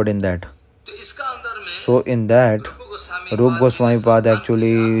is covered in that. So in that, Rup Goswami Pad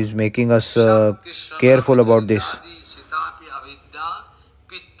actually is making us careful about this.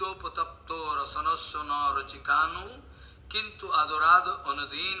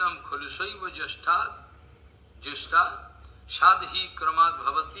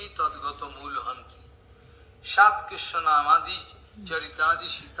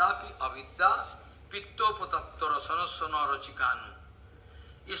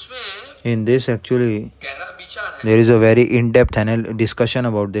 In this actually, there is a very in-depth discussion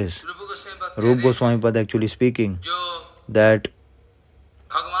about this. Rup Goswami Pad actually speaking that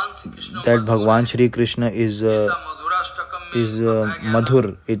Bhagwan Shri Krishna is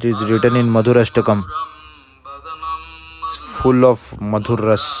Madhur. It is written in Madhur Ashtakam, full of Madhur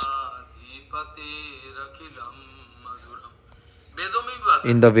Ras.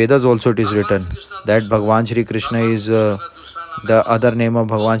 In the Vedas also it is written that Bhagwan Shri Krishna is the other name of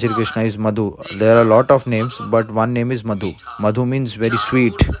Bhagwan Shri Krishna is Madhu. There are a lot of names, but one name is Madhu. Madhu means very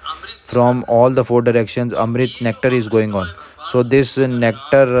sweet. From all the 4 directions, Amrit, nectar is going on. So this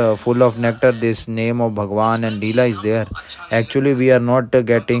nectar, full of nectar, this name of Bhagwan and Leela is there. Actually, we are not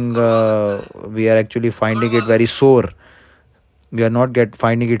getting, we are actually finding it very sour. We are not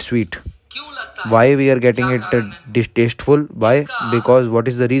finding it sweet. Why we are getting it distasteful? Why? Because what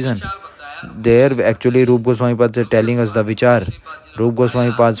is the reason? There actually Rup Goswami Pad is telling us the vichar. Rup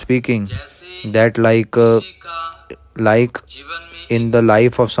Goswami Pad speaking that like in the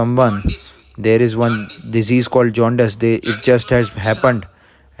life of someone, there is one disease called jaundice. It just has happened,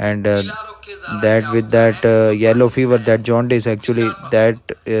 and that with that yellow fever, that jaundice actually, that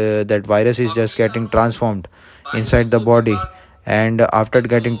virus is just getting transformed inside the body, and after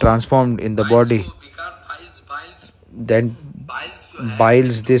getting transformed in the body, then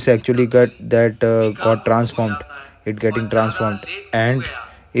biles this actually got transformed, it getting transformed. And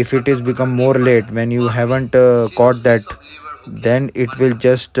if it is become more late, when you haven't caught that, then it will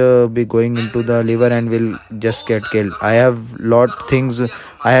just be going into the liver and will just get killed. I have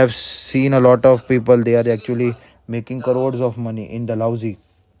seen a lot of people, they are actually making crores of money in the lousy,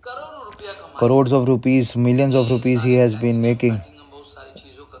 crores of rupees, millions of rupees he has been making.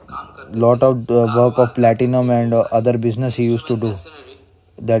 Lot of work of platinum and other business he used to do,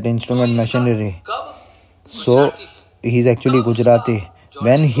 that instrument machinery. So he is actually Gujarati.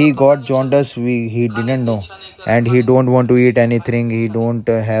 When he got jaundice, he didn't know, and he don't want to eat anything. He don't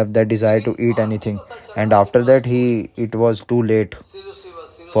have that desire to eat anything. And after that, it was too late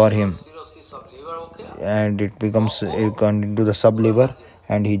for him, and it becomes into the subliver,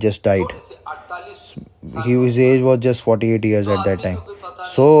 and he just died. His age was just 48 years at that time.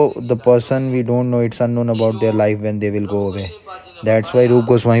 So the person, we don't know, it's unknown about their life when they will go away. That's why Rup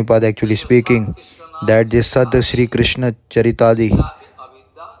Goswami Pad actually speaking that this Sad Shri Krishna Charitadi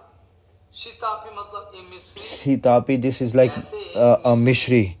Sitapi, this is like a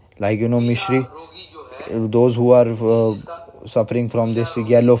mishri, like you know mishri, those who are suffering from this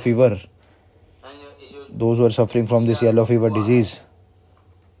yellow fever, disease,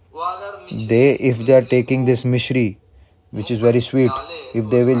 if they are taking this mishri, which is very sweet, if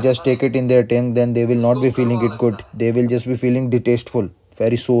they will just take it in their tongue, then they will not be feeling it good. They will just be feeling distasteful,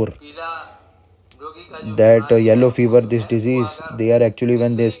 very sore. that yellow fever, this disease, they are actually,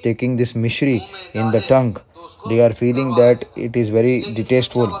 when they are taking this mishri in the tongue, they are feeling that it is very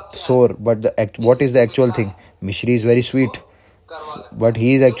distasteful, sore. But what is the actual thing? Mishri is very sweet, but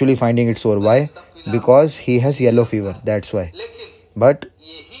he is actually finding it sore. Why? Because he has yellow fever. That's why. But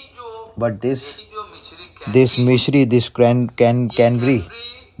this mishri, this cannery,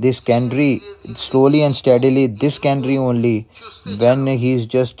 this cannery, slowly and steadily, this cannery only, when he is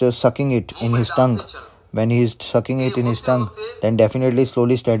just sucking it in his tongue, when he is sucking it in his tongue, then definitely,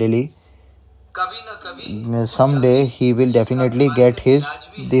 slowly, steadily, someday he will definitely get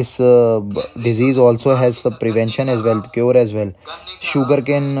this disease also has a prevention as well, cure as well.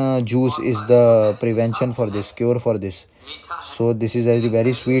 Sugarcane juice is the prevention for this, cure for this. So this is a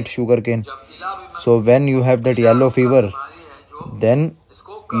very sweet sugarcane. So when you have that yellow fever, then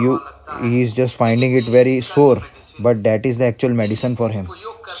he is just finding it very sore, but that is the actual medicine for him.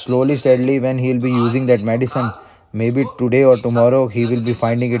 Slowly, steadily, when he will be using that medicine, maybe today or tomorrow, he will be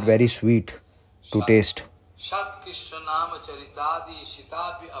finding it very sweet to taste.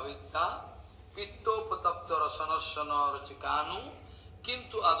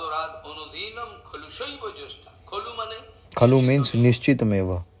 Khalu means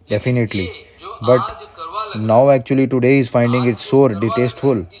nishchitameva, definitely. But now actually today he is finding it sore,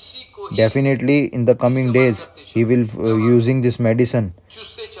 distasteful. Definitely in the coming days he will using this medicine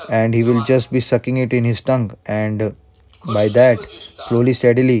and he will just be sucking it in his tongue, and by that slowly,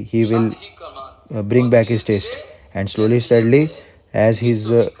 steadily he will bring back his taste, and slowly, steadily, as his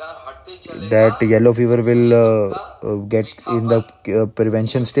that yellow fever will get in the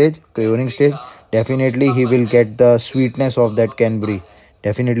prevention stage, curing stage, definitely he will get the sweetness of that canberry.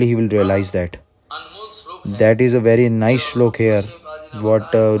 Definitely he will realize that. That is a very nice shlok here,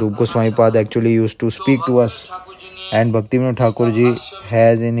 what Rupa Goswami Pad actually used to speak to us, and Bhaktivinoda Thakurji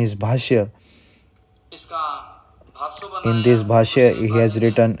has in his bhashya. In this bhashya he has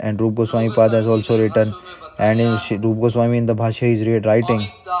written, and Rupa Goswami Pad has also written, and in Rupa Goswami in the bhashya he is writing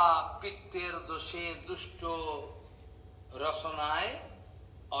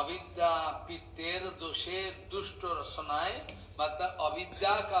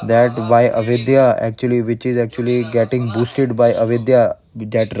that by avidya, actually, which is actually getting boosted by avidya,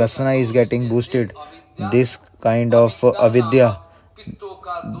 that rasana is getting boosted. This kind of avidya,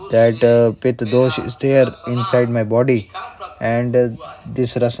 that pitta dosh is there inside my body, and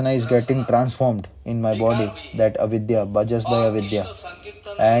this rasana is getting transformed in my body, that avidya, just by avidya.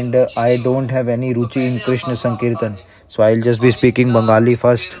 And I don't have any ruchi in Krishna Sankirtan, so I'll just be speaking Bengali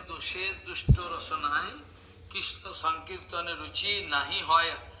first.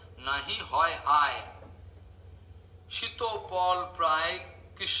 Shitopal pray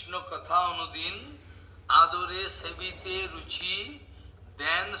Krishna Katha Anudin Adore Sevite Ruchi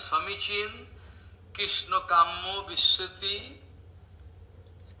Den Samichin Krishna Kammo Vishwati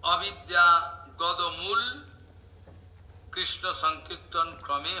Avidya Godamul Krishna Sankirtan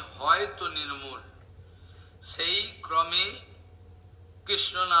Krame Hoyto Nirmul Sei Krame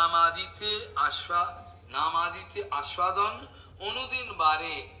Krishna Namadite Ashwadan Anudin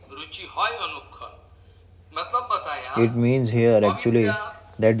Bare Ruchi Hoy Anukhan. It means here actually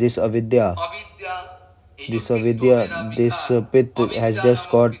that this avidya, this pit has just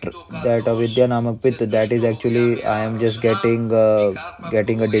got that avidya namak pit, that is actually I am just getting a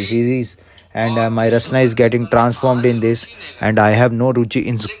disease, and my rasna is getting transformed in this, and I have no ruchi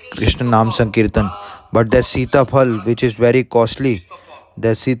in Krishna Nam Sankirtan. But that Sitaphal, which is very costly,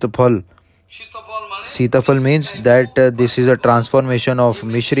 that Sitaphal means that this is a transformation of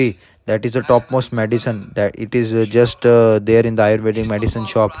Mishri. That is a topmost medicine, that it is just there in the Ayurvedic medicine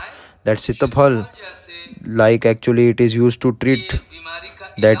shop. That Sitaphal, like actually it is used to treat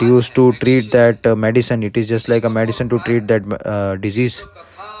that medicine. It is just like a medicine to treat that disease.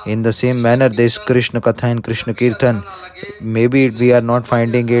 In the same manner, this Krishna Katha and Krishna Kirtan, maybe we are not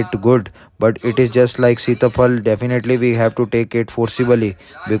finding it good, but it is just like Sitaphal. Definitely we have to take it forcibly,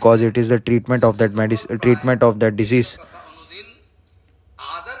 because it is the treatment of that treatment of that disease.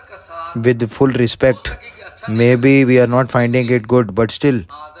 With full respect, maybe we are not finding it good, but still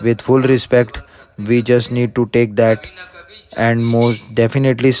with full respect we just need to take that, and most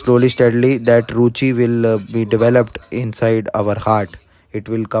definitely, slowly, steadily, that ruchi will be developed inside our heart. It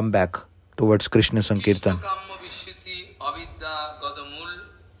will come back towards Krishna Sankirtan.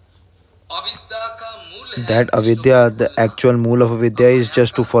 That avidya, the actual mool of avidya, is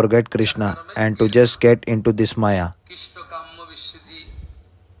just to forget Krishna and to just get into this maya.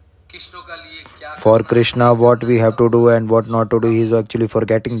 For Krishna, what we have to do and what not to do, he is actually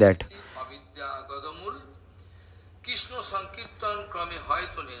forgetting that.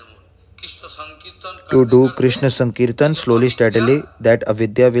 to do Krishna Sankirtan slowly, steadily, that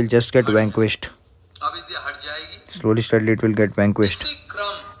avidya will just get vanquished. Slowly, steadily, it will get vanquished.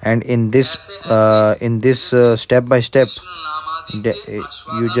 And in this step by step,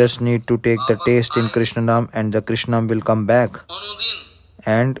 you just need to take the taste in Krishna Nam, and the Krishna Nam will come back.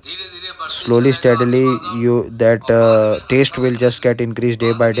 And slowly, steadily, that taste will just get increased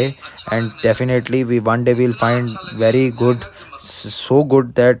day by day, and definitely we one day will find very good, so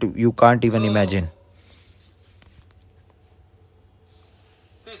good that you can't even imagine.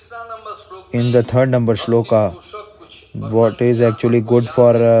 In the third number shloka, what is actually good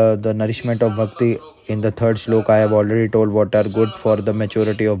for the nourishment of bhakti? In the third shloka, I have already told what are good for the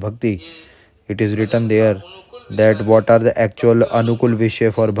maturity of bhakti. It is written there that what are the actual anukul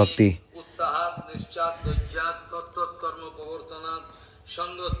vishaya for bhakti.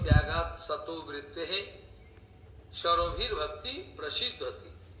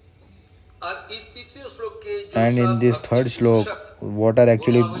 And in this third slok, what are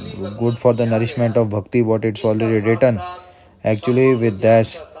actually good for the nourishment of bhakti, what it's already written. Actually, with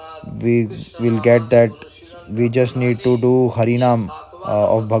this, we will get that we just need to do Harinam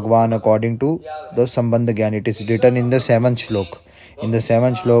of Bhagwan according to the Sambandha Gyan. It is written in the seventh slok. In the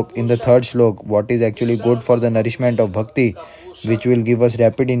third slok, what is actually good for the nourishment of bhakti, which will give us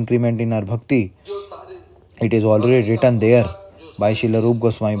rapid increment in our bhakti. It is already written there by Srila Rup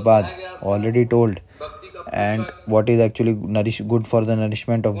Goswami Pad, already told. And what is actually good for the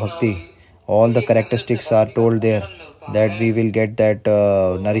nourishment of bhakti, all the characteristics are told there, that we will get that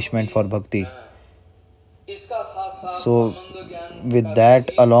nourishment for bhakti. So with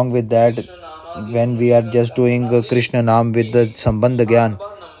that, along with that, when we are just doing Krishna Nam with the Sambandha Gyan,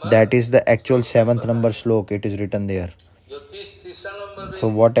 that is the actual seventh number slok, it is written there. So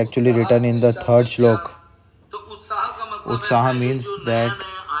what actually written in the third slok? Utsaha means that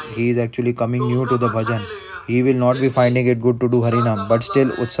he is actually coming new to the bhajan. He will not be finding it good to do Harinam, but still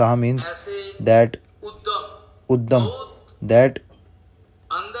Utsaha means that Uddam, that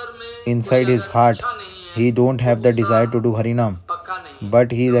inside his heart he don't have the desire to do Harinam,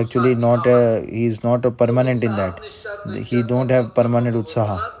 but he is actually not he is not a permanent in that. He don't have permanent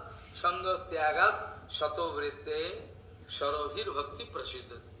Utsaha.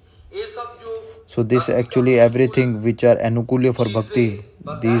 So this actually everything which are anukulya for bhakti,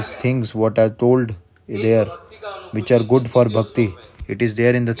 these things what are told there, which are good for bhakti, it is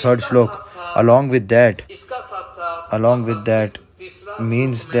there in the third slok. Along with that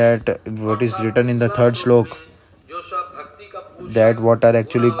means that what is written in the third slok, that what are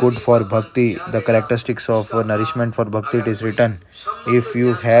actually good for bhakti, the characteristics of nourishment for bhakti, it is written. If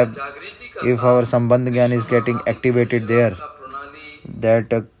our Sambandha Gyan is getting activated there,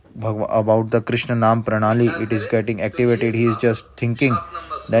 that about the Krishna Nam Pranali, it is getting activated, he is just thinking,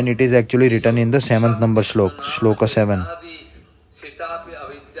 then it is actually written in the seventh number slok, shloka 7.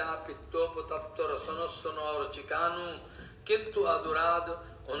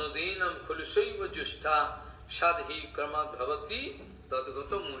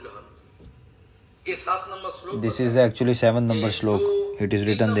 This is actually seventh number slok, it is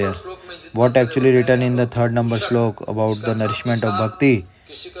written there. What actually written in the third number slok about the nourishment of bhakti?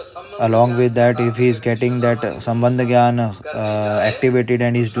 Along with that, if he is getting that Sambandha Gyan activated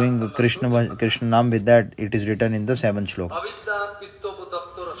and is doing Krishna Nam with that, it is written in the seventh slok.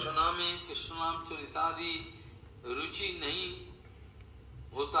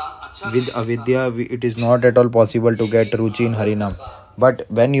 With avidya, it is not at all possible to get ruchi in Harinam. But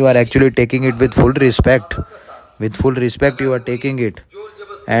when you are actually taking it with full respect you are taking it,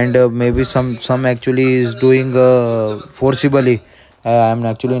 and maybe some actually is doing forcibly, I am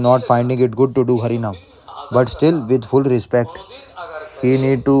actually not finding it good to do Harinam, but still with full respect, he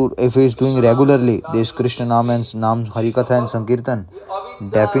need to, if he is doing regularly this Krishna Nam and Nam Harikatha and Sankirtan,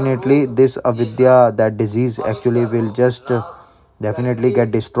 definitely this avidya, that disease actually will just definitely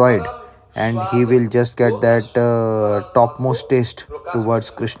get destroyed, and he will just get that topmost taste towards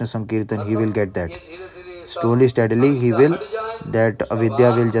Krishna Sankirtan. He will get that. Slowly, steadily, he will, that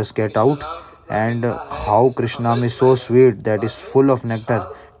avidya will just get out, and how Krishna is so sweet, that is full of nectar,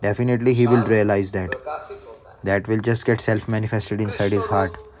 definitely he will realize that. That will just get self-manifested inside his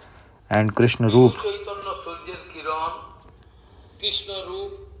heart. And Krishna Roop, Krishna,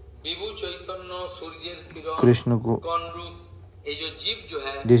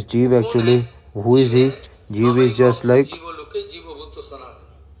 this Jeev actually, who is he? Jeev is just like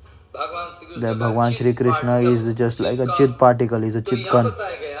that Bhagwan Shri Krishna is just like a chid particle, is a chid kan.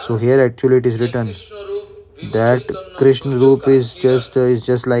 So here actually it is written that Krishna Roop is just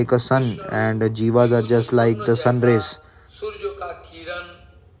like a sun, and Jivas are just like the sun rays.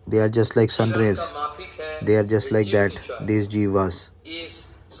 They are just like sun rays. They are just like that, these jivas.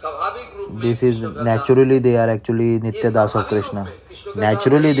 This is naturally they are actually Nitya Das of Krishna.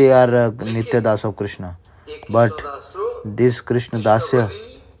 Naturally they are Nitya Das of Krishna. But this Krishna Dasya,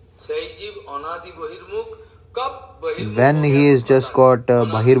 when he is just got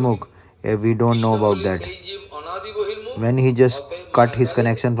Bahirmukh, we don't know about that. When he just cut his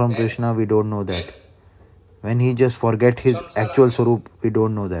connection from Krishna, we don't know that. When he just forget his actual Swarup, we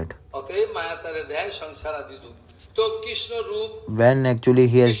don't know that. When actually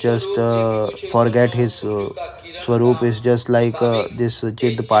he has just forget his Swarup is just like this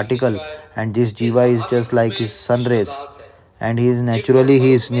Chid particle, and this Jiva is just like his sun rays. And he is naturally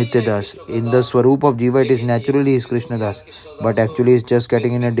he is Nitya Das. In the Swarup of Jiva, it is naturally he is Krishna Das. But actually he is just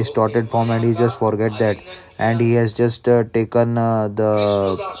getting in a distorted form, and he just forget that. And he has just taken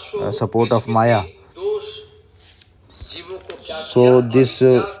the support of Maya. So this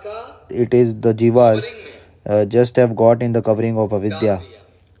it is the Jivas just have got in the covering of avidya.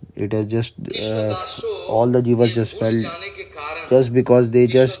 It has just all the Jivas just fell just because they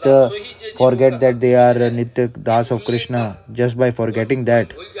just forget that they are Nitya Das of Krishna. Just by forgetting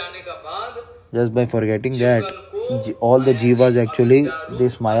that, all the Jivas actually,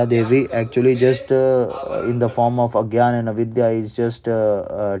 this Maya Devi actually just in the form of Agyan and Avidya is just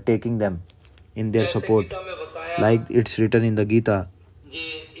taking them in their support. Like it's written in the Gita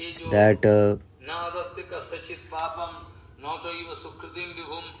that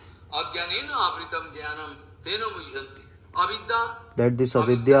this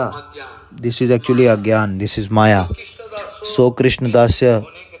Avidya, this is actually Agyan, this is Maya. So Krishna Dasya,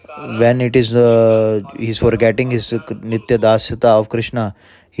 when it is he is forgetting his Nitya Dasyata of Krishna,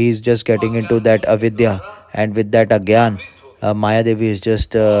 he is just getting into that Avidya, and with that Agyan, Maya Devi is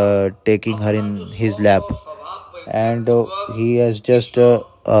just taking her in his lap. And he has just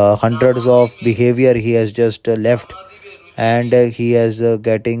hundreds of behavior he has just left, and he is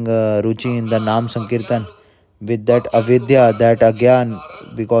getting ruchi in the Nam Sankirtan. With that avidya, that agyan,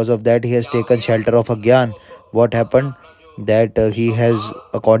 because of that he has taken shelter of agyan. What happened? That he has,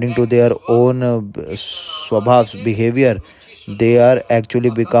 according to their own swabhavs, behavior, they are actually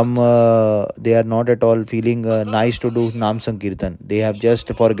become, they are not at all feeling nice to do Nam Sankirtan. They have just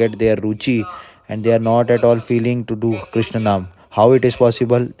forget their ruchi, and they are not at all feeling to do Krishna Nam. How it is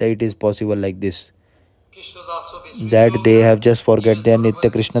possible? It is possible like this, that they have just forget their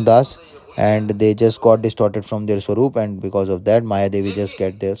Nitya Krishna Das, and they just got distorted from their Swarup, and because of that Maya Devi just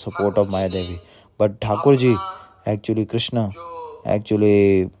get the support of Maya Devi. But Thakurji, actually Krishna,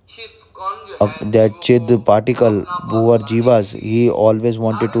 actually that Chid particle who are Jivas, he always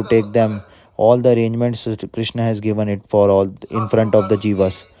wanted to take them. All the arrangements Krishna has given it for all in front of the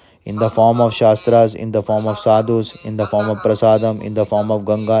Jivas, in the form of Shastras, in the form of Sadhus, in the form of Prasadam, in the form of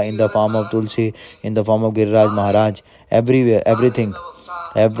Ganga, in the form of Tulsi, in the form of Giriraj Maharaj, everywhere, everything.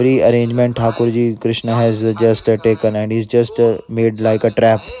 Every arrangement Thakurji Krishna has just taken, and he's just made like a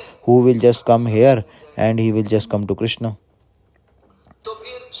trap. Who will just come here, and he will just come to Krishna.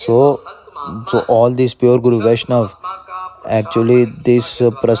 So all these pure Guru Vaishnav, actually this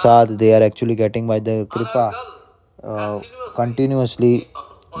prasad they are actually getting by the kripa continuously.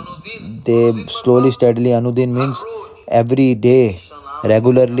 They slowly, steadily, Anudin means every day,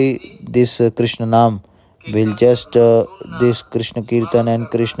 regularly, this Krishna Nam will just, this Krishna Kirtan and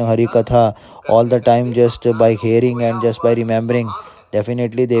Krishna Harikatha, all the time just by hearing and just by remembering,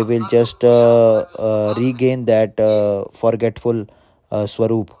 definitely they will just regain that forgetful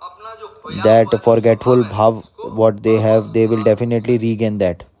Swarup, that forgetful bhav, what they have, they will definitely regain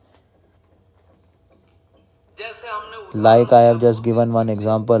that. Like I have just given one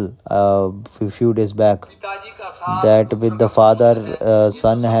example a few days back, that with the father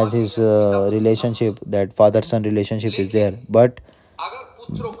son has his relationship, that father-son relationship is there. But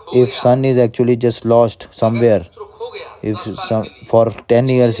if son is actually just lost somewhere, if for 10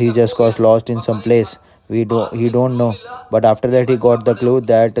 years he just got lost in some place, he don't know. But after that he got the clue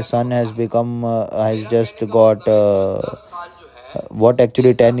that son has become, has just got what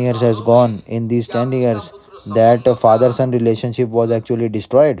actually 10 years has gone. In these 10 years, that father-son relationship was actually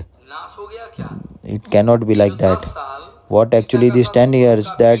destroyed. It cannot be like that. What actually these 10 years,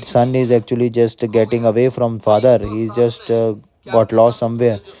 that son is actually just getting away from father. He just got lost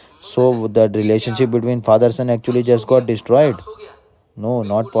somewhere. So the relationship between father-son actually just got destroyed. No,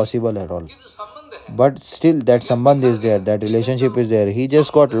 not possible at all. But still that sambandh is there, that relationship is there. He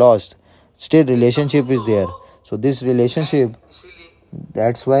just got lost. Still relationship is there. So this relationship,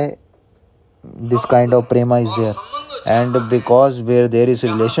 that's why this kind of prema is there. And because where there is a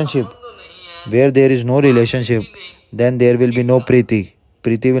relationship, where there is no relationship, then there will be no priti.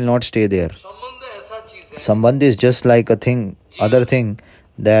 Priti will not stay there. संबंध ऐसा चीज है Sambandh is just like a thing, other thing,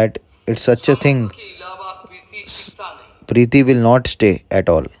 that it's such a thing. के अलावा प्रीति टिकता नहीं. Priti will not stay at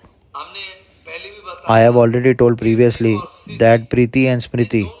all. हमने पहले भी बताया I have already told previously that Priti and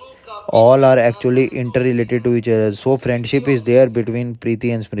Smriti all are actually interrelated to each other. So friendship is there between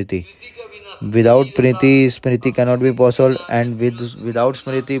Priti and Smriti. Without Priti, Smriti cannot be possible, and without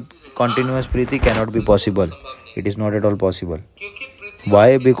Smriti, continuous Priti cannot be possible. It is not at all possible. क्योंकि प्रीति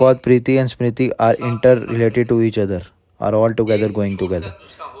Why? Because Priti and Smriti are interrelated to each other, are all together going together.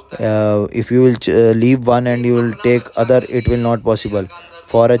 If you will leave one and you will take other, it will not possible.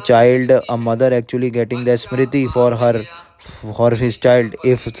 For a child, a mother actually getting the Smriti for his child.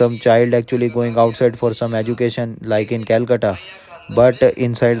 If some child actually going outside for some education, like in Calcutta, but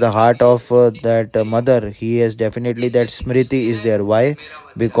inside the heart of that mother, he has definitely that Smriti is there. Why?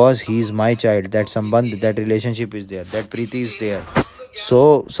 Because he is my child. That sambandh, that relationship is there. That Priti is there.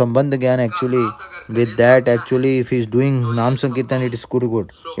 So sambandh gyan actually, with that actually, if he is doing Nam Sankirtan, it is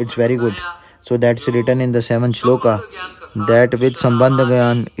good. It's very good. So that's written in the 7th shloka, that with sambandh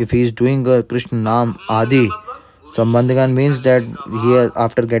gyan, if he is doing Krishna Nam Adi, sambandh gyan means that he has,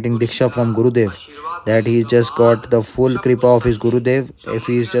 after getting diksha from Gurudev, that he just got the full kripa of his Gurudev. If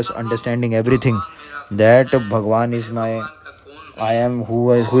he is just understanding everything, that Bhagwan is my, I am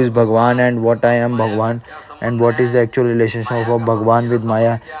who is Bhagwan, and what I am Bhagwan, and what is the actual relationship of Bhagwan with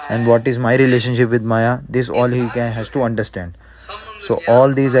Maya, and what is my relationship with Maya, this all he has to understand. So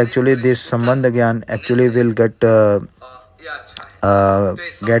all these actually, this sambandh gyan actually will get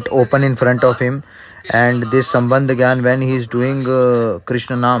open in front of him. And this sambandh gyan, when he is doing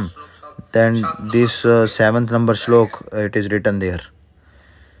Krishna Nam, then this 7th number shlok, it is written there.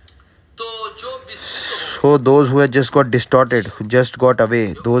 So those who have just got distorted, who just got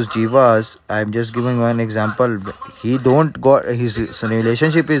away, those jivas, I am just giving one example. He don't got, his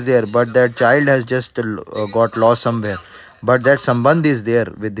relationship is there, but that child has just got lost somewhere. But that sambandh is there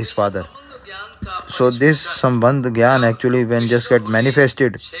with his father. So this sambandh gyan actually, when just get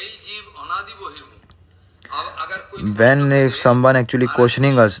manifested, when if someone actually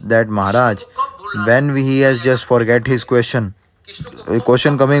questioning us that Maharaj, when he has just forget his question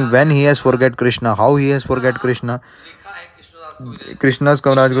coming, when he has forget Krishna, how he has forget Krishna, Krishna's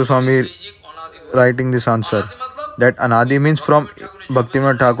Kaviraj Goswami writing this answer, that Anadi means from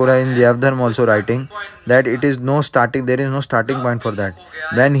Bhaktivinoda Thakur in Jayavdharma also writing that it is no starting, there is no starting point for that.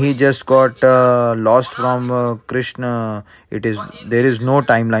 When he just got lost from Krishna, there is no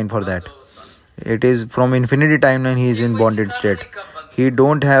timeline for that. It is from infinity timeline he is in bonded state. He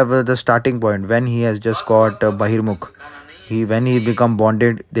don't have the starting point when he has just got Bahirmukh. When he become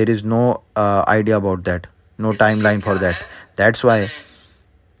bonded, there is no idea about that, no timeline for that. That's why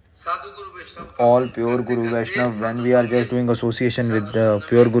all pure Guru Vaishnav, when we are just doing association with the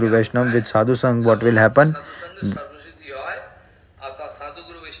pure Guru Vaishnav, with Sadhu Sangh, what will happen?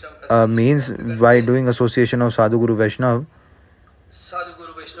 Means by doing association of Sadhu Guru Vaishnav,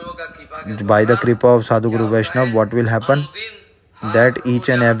 by the kripa of Sadhu Guru Vaishnav, what will happen? That each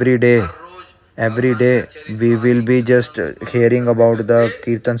and every day we will be just hearing about the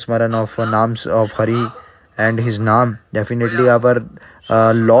Kirtan Smaran of Naams of Hari and his Naam. Definitely our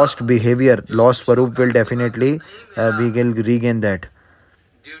lost behavior, lost Swarup will definitely we will regain that.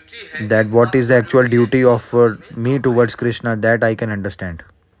 That what is the actual duty of me towards Krishna, that I can understand.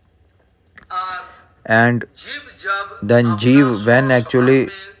 And then Jeev, when actually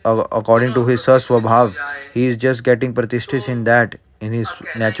according to his Saswabhav, he is just getting pratisthis in that, in his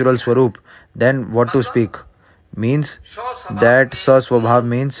natural Swarup, then what to speak? Means that Saswabhav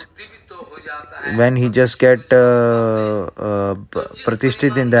means when he just get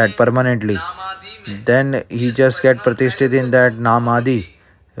pratisthit in that permanently, then he just get pratisthit in that Namadi.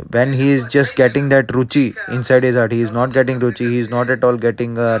 When he is just getting that ruchi inside his heart, he is not getting ruchi, he is not at all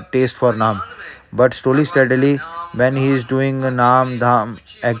getting a taste for Naam. But slowly, steadily, when he is doing Naam, Dham,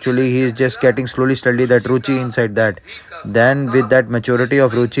 actually he is just getting slowly, steadily that ruchi inside that. Then with that maturity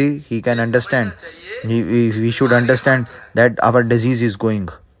of ruchi, he can understand. We should understand that our disease is going.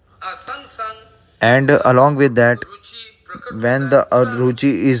 And along with that, when the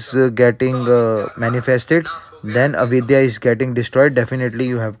ruchi is getting manifested, then avidya is getting destroyed. Definitely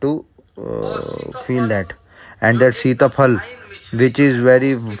you have to feel that. And that Sitaphal, which is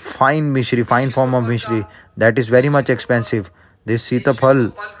very fine mishri, fine form of mishri, that is very much expensive. This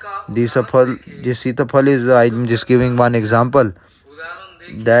Sitaphal is, I am just giving one example,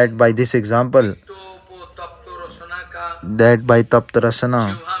 that by this example, that by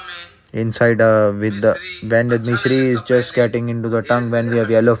Taptarasana, inside with the, when the mishri is just getting into the tongue, when we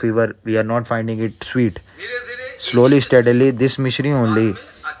have yellow fever, we are not finding it sweet. slowly, steadily, this misery only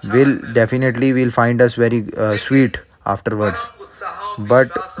will definitely find us very sweet afterwards.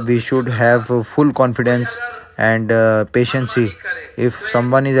 But we should have full confidence and patience. If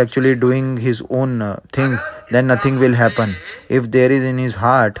someone is actually doing his own thing, then nothing will happen. If there is in his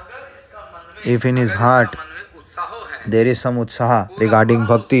heart, if in his heart there is some utsaha regarding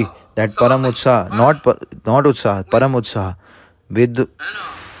bhakti, that param utsaha, not utsaha, param utsaha, with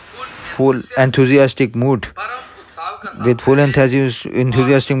full enthusiastic mood, he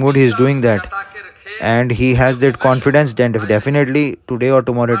is doing that, and he has that confidence, then definitely today or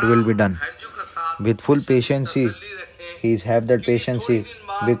tomorrow it will be done. With full patience, he have that patience,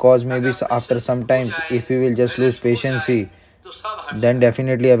 because maybe after some times, if we will just lose patience, then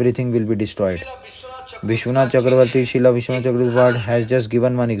definitely everything will be destroyed. Vishwanath Chakravarti, Srila Vishwanath Chakravarti has just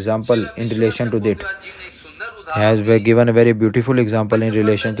given one example in relation to that. Has given a very beautiful example in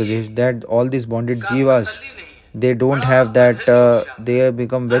relation to this, that all these bonded jivas, they don't have that, they have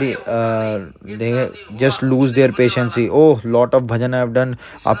become very, they just lose their patience. Oh, lot of bhajan I have done,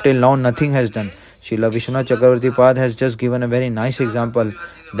 up till now nothing has done. Srila Vishwanath Chakravarti Pad has just given a very nice example,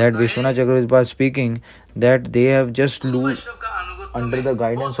 that Vishwanath Chakravarti Pad speaking, that they have just lose under the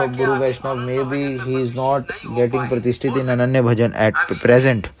guidance of Guru Vaishnav. Maybe he is not getting pratisthit in Ananya Bhajan at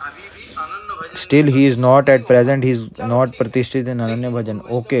present. Still he is not at present, he is not pratisthit in Ananya Bhajan.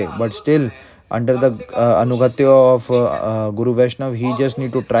 Okay, but still under the anugatya of Guru Vaishnav, he just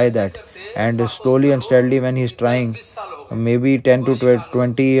need to try that. And slowly and steadily when he is trying, maybe 10 to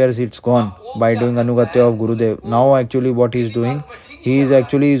 20 years it's gone by doing anugatya of Gurudev. Now actually what he is doing, he is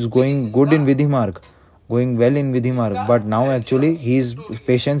actually going good in Vidhi Marg, going well in Vidhi Marg, but now actually his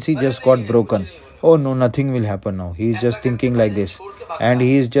patience just got broken. Oh no, nothing will happen now. He is just thinking like this, and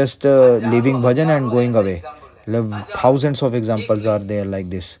he is just leaving bhajan and going away. Thousands of examples are there like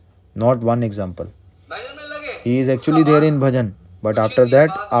this, not one example. He is actually there in bhajan, but after that,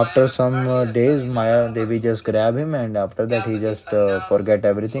 after some days, Maya Devi just grab him, and after that he just forget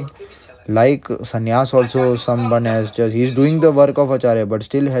everything. Like sannyas also, someone has just, he is doing the work of Acharya, but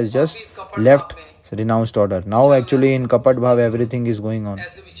still has just left renounced order. Now actually in Kapat Bhav everything is going on.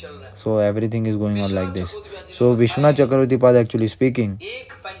 So everything is going on like this. So Vishwanath Chakravarti Pad actually speaking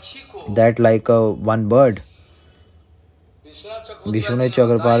that like one bird. Vishwanath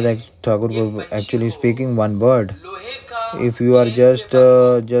Chakravarti Thakur actually speaking one bird. If you are just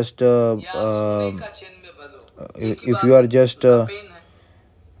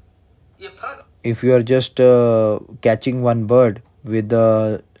catching one bird with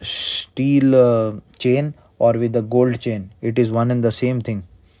a steel chain or with a gold chain, it is one and the same thing.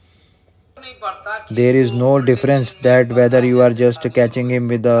 There is no difference that whether you are just catching him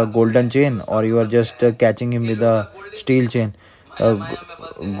with a golden chain or you are just catching him with a steel chain.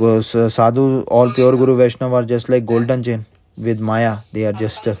 Sadhu, all pure Guru Vaishnava are just like golden chain. With Maya, they are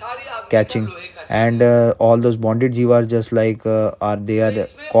just catching. And all those bonded jiva are just like they are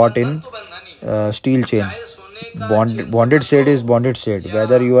caught in steel chain. Bonded state is bonded state.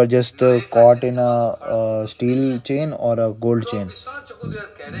 Whether you are just caught in a steel chain or a gold chain,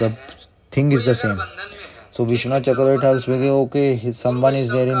 the thing is the same. So Vishwanath Chakravarti is speaking, okay, someone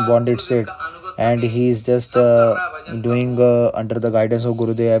is there in bonded state and he is just doing under the guidance of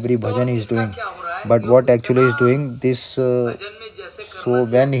Gurudev, every bhajan he is doing. But what actually is doing this, so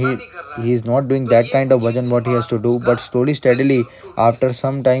when he is not doing that kind of bhajan what he has to do, but slowly steadily after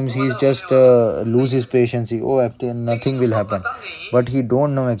some times he is just lose his patience. Oh, after nothing will happen. But he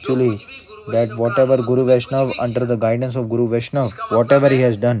don't know actually that whatever Guru Vaishnav, under the guidance of Guru Vaishnav, whatever he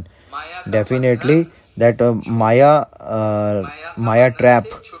has done, definitely that Maya trap,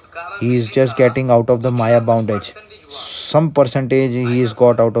 he is just getting out of the Maya bondage. Some percentage he is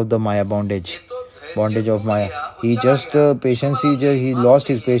got out of the Maya bondage of Maya. He just patience, he lost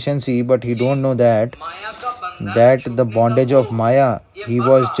his patience, but he don't know that the bondage of Maya, he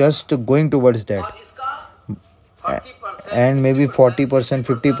was just going towards that. And maybe 40%,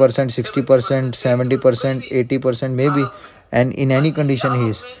 50%, 60%, 70%, 80% maybe. And in any condition he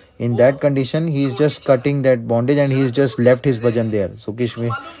is. In that condition, he is just cutting that bondage and he is just left his bhajan there. So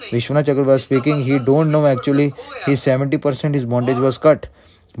Vishwanath Chakravarti was speaking, he don't know actually his 70% his bondage was cut.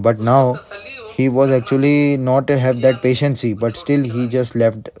 But now he was actually not have that patience, but still he just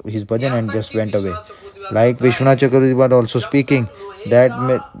left his bhajan and just went away. Like Vishwanath Chakravarti was also speaking that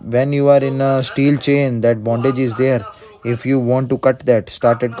when you are in a steel chain, that bondage is there. If you want to cut that,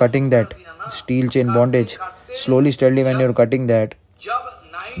 started cutting that steel chain bondage, slowly, steadily when you are cutting that,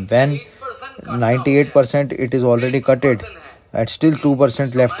 when 98% it is already cutted, and still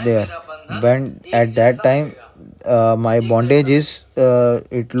 2% left there. When at that time my bondage is,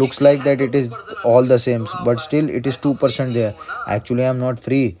 it looks like that it is all the same, but still it is 2% there. Actually, I am not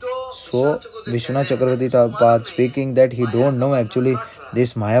free. So, Vishwanath Chakravarti Prabhupada speaking that he don't know actually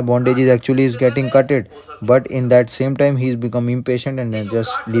this Maya bondage is actually is getting cutted. But in that same time, he is become impatient and then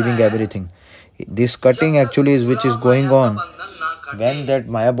just leaving everything. This cutting actually is which is going on. When that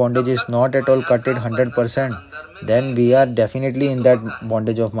Maya bondage is not at all cutted 100%, then we are definitely in that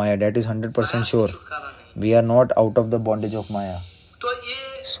bondage of Maya. That is 100% sure. We are not out of the bondage of Maya.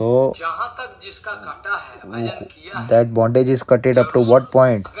 So, that bondage is cutted up to what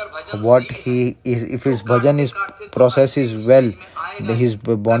point? What he is, if his bhajan is process is well, his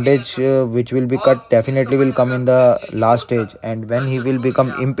bondage which will be cut definitely will come in the last stage. And when he will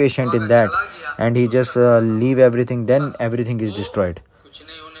become impatient in that and he just leave everything, then everything is destroyed.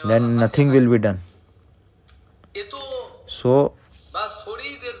 Then nothing will be done. So,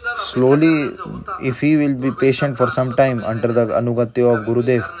 slowly, if he will be patient for some time under the anugatya of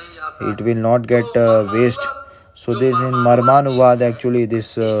Gurudev, it will not get waste. So this in Marmanuvad actually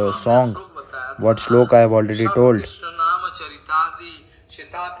this song, what shloka I have already told.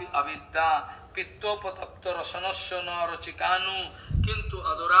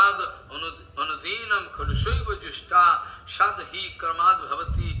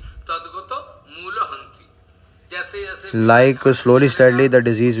 Like slowly, steadily, the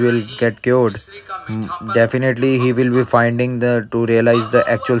disease will get cured. Definitely, he will be finding to realize the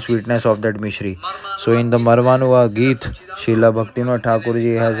actual sweetness of that mishri. So, in the Marmanuva Geet, Srila Bhaktivinoda Thakur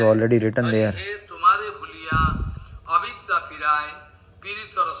ji has already written there.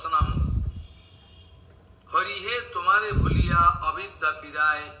 Hari हे तुम्हारे भूलिया अविद्या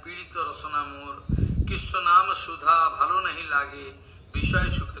पीराय पीड़ित रसना मोर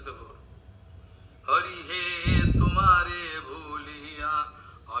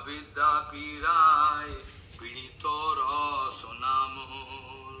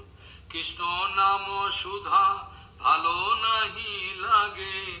कृष्ण नाम सुधा भालो नहीं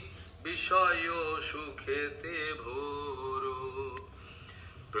लागे विषय सुखेते भोरो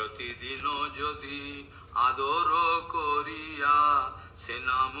प्रतिदिन यदि आदर करिया से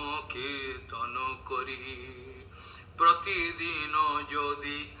नाम कीर्तन करी प्रतिदिन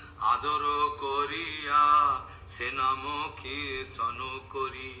यदि आदर करिया से नाम कीर्तन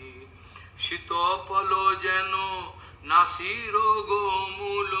करी शीतपल जेन नासिर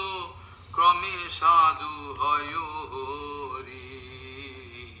गोमूल क्रमे साधु हय हरि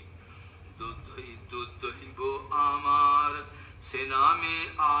दुर्दैव आमार से नामे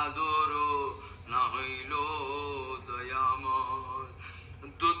आदर ना हইল दयामय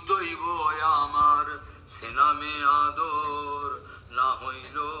दुर्दैव आमार से नामे आदर না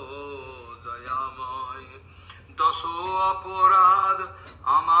হইল দয়াময় দশ অপরাধ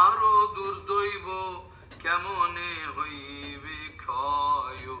আমারও দুর্দৈব কেমনে হইবে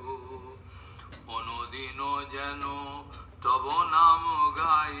ক্ষয় অনুদিন যেন তব নাম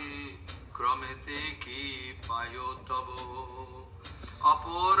গাই ক্রমেতে কি পায় তব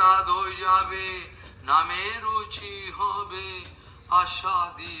অপরাধ হয়ে যাবে নামে রুচি হবে আশা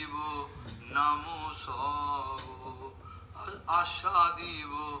দিব নাম সব আশা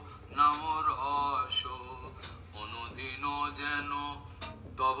দিব নামর অস অনুদিন যেন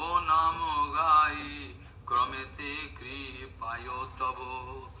তব নাম গাই ক্রমেতে কৃপায় তব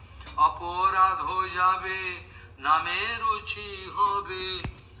অপরাধ হয়ে যাবে নামে রুচি হবে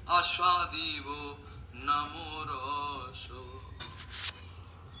আশা দিব নামর অস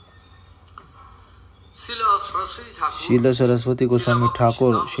Srila Saraswati Goswami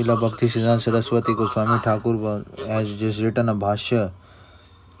Thakur, Srila Bhakti Siddhanta Saraswati Goswami Thakur has just written a bhashya.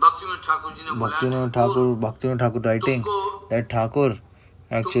 Bhaktivinoda Thakur writing that Thakur,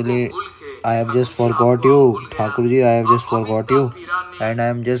 actually I have just forgot you, Thakurji, I have just forgot you, and I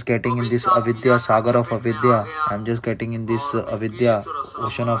am just getting in this avidya, sagar of avidya. I am just getting in this avidya,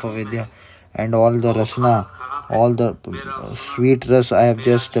 ocean of avidya, and all the rasna, all the sweet ras I have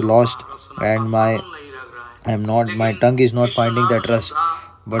just lost, and my tongue is not finding that ras.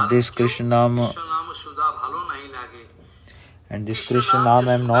 But this Krishna Naam and this Krishna Naam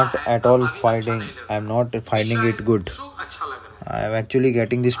I am not at all finding. I am not finding it good. I am actually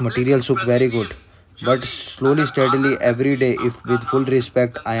getting this material sukh very good. But slowly, steadily, every day, if with full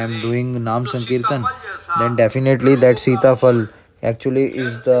respect I am doing Naam Sankirtan, then definitely that Sita Phal actually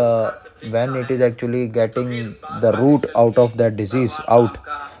is when it is actually getting the root out of that disease out,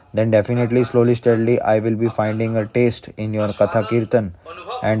 then definitely slowly, steadily I will be finding a taste in your Katha Kirtan,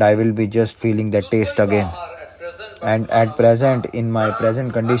 and I will be just feeling that taste again. And at present, in my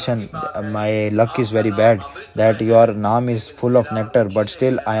present condition, my luck is very bad that your Naam is full of nectar, but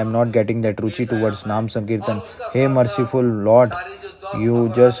still I am not getting that ruchi towards Naam Sankirtan. Hey merciful Lord, you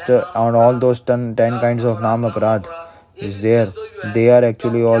just on all those 10 kinds of Naam Aparadh is there. They are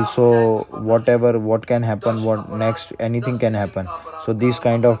actually also what can happen, what next, anything can happen. So these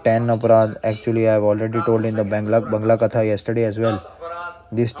kind of 10 Aparadh, actually I have already told in the Bangla Katha yesterday as well.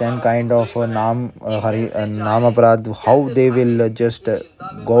 This 10 kind of Naam Aparadh, how they will just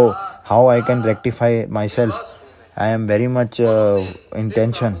go, how I can rectify myself. I am very much in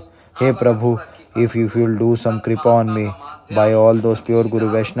tension. Hey Prabhu, if you will do some kripa on me by all those pure Guru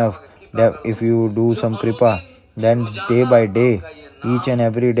Vaishnav, if you do some kripa, then day by day, each and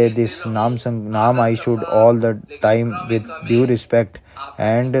every day, this Naam I should all the time with due respect,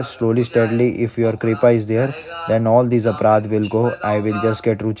 and slowly steadily, if your kripa is there, then all these aparadh will go. I will just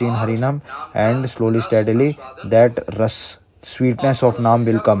get ruchi in Harinam, and slowly steadily that sweetness of Naam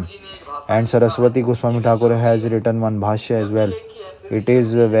will come. And Saraswati Goswami Thakur has written one bhashya as well. It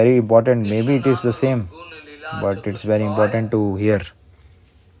is very important. Maybe it is the same, but it's very important to hear.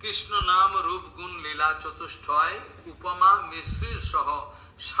 Krishna Naam Rup Gun Lila Chatushthoy Upama Misri Saha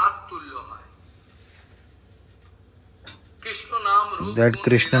Sattulyo Hoy. That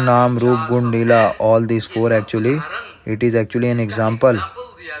Krishna Naam, Roop, Gun, Leela, all these four actually, it is actually an example.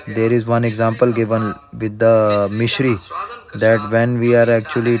 There is one example given with the Mishri, that when we are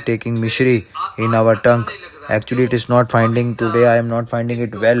actually taking Mishri in our tongue, actually it is not finding, today I am not finding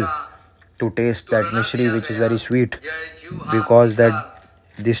it well to taste that Mishri which is very sweet, because that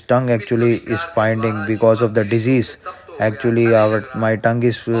this tongue actually is finding, because of the disease, actually my tongue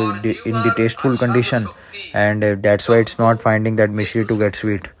is in the tasteful condition, and that's why it's not finding that Mishri to get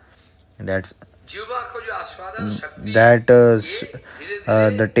sweet. That's that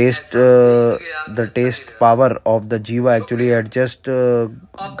the taste power of the jiva actually had just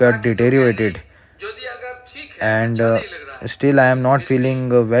got deteriorated, and still I am not feeling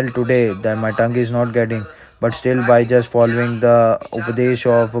well today, that my tongue is not getting, but still by just following the Upades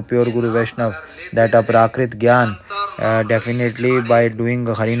of pure Guru Vaishnav, that aprakrit Gyan, definitely by doing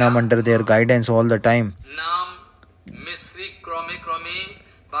Harinam under their guidance all the time,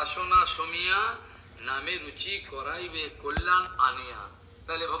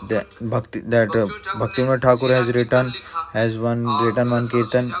 that Bhaktivinoda Thakur has written one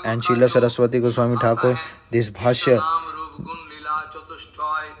kirtan, and Srila Saraswati Goswami Thakur this bhashya.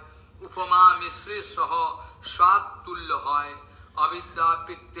 Upama Misri Saha Shat Tulyo Hoy Avidya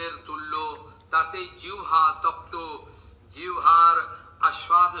Pitter Tulyo Tate Jivha Tapto Jivhar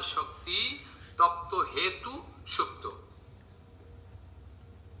Ashwad Shakti Tapto Hetu Shukto.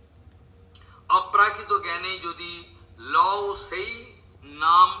 Aprakito Gyane Jodi Law Sei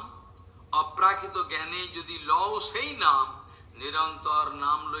Naam Aprakito Gyane Jodi Law Sei Naam Nirantar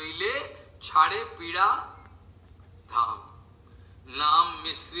Naam Loile Chhade Pida Dham. Naam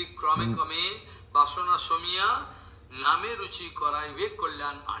Misri Krame Kame Basona Somya Name Ruchi Koraive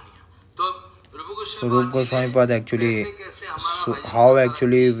Kolyan Anya. Rup Goswami Pad actually, so how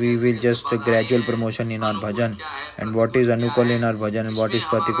actually we will just gradual promotion in our bhajan, and what is Anukul in our bhajan, and what is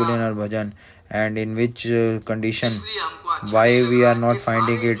Pratikul in our bhajan, and in which condition, why we are not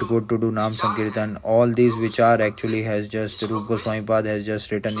finding it good to do Naam Sankirtan. All these which are actually has just Rup Goswami Pad has just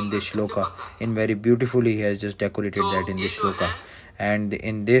written in this shloka, in very beautifully he has just decorated that in this shloka. And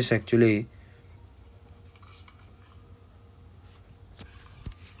in this actually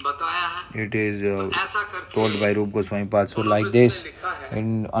it is told by Rup Goswami Pad. So like this,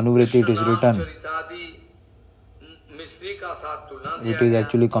 in Anuvriti it is written, it is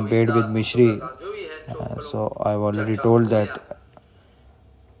actually compared with Mishri. So I have already told that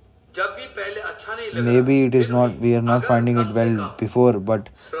maybe it is not, we are not finding it well before, but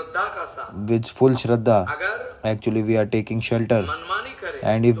with full Shraddha, actually we are taking shelter.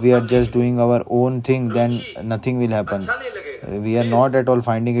 And if we are just doing our own thing, then nothing will happen. We are not at all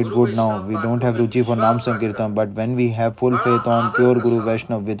finding it good now. We don't have ruchi for Naam Sankirtan, but when we have full faith on pure Guru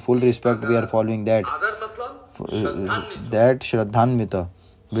Vaishnav, with full respect we are following that. That Shraddhanvita,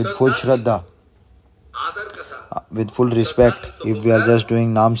 with full Shraddha, with full respect, if we are just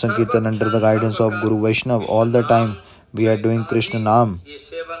doing Naam Sankirtan under the guidance of Guru Vaishnav all the time, we are doing Krishna Naam,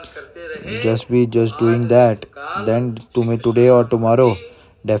 just doing that, then today or tomorrow,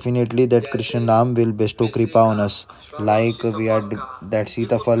 definitely that Krishna Naam will bestow kripa on us, like we are that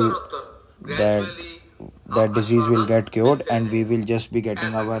Sitafal, that disease will get cured, and we will just be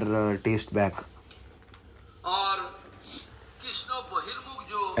getting our taste back.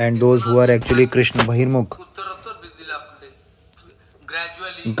 And those who are actually Krishna Bahirmukh,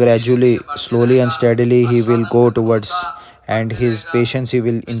 gradually, slowly and steadily he will go towards, and his patience he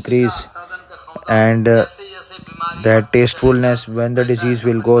will increase, and that tastefulness, when the disease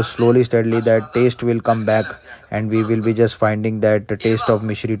will go slowly, steadily, that taste will come back, and we will be just finding that the taste of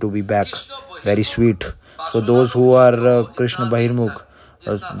Mishri to be back, very sweet. So those who are Krishna Bahirmukh,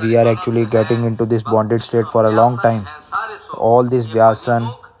 we are actually getting into this bonded state for a long time. All this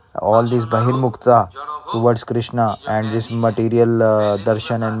Vyasan, all this Bahirmukta towards Krishna, and this material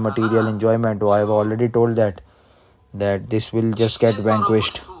darshan and material enjoyment, I have already told that this will just get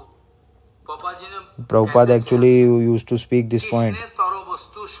vanquished. Prabhupada actually used to speak this point,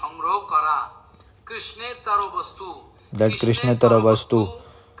 that Krishna Tara Vastu,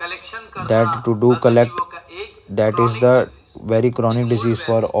 that to do collect, that is the very chronic disease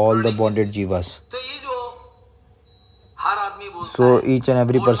for all the bonded jivas. So each and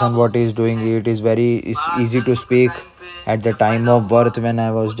every person what he is doing, it is very easy to speak. At the time of birth, when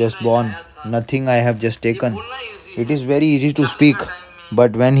I was just born, nothing I have just taken. It is very easy to speak.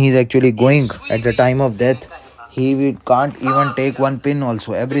 But when he is actually going at the time of death, he can't even take one pin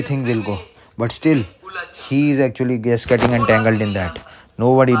also. Everything will go. But still, he is actually just getting entangled in that.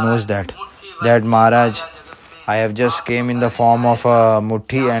 Nobody knows that. That Maharaj, I have just came in the form of a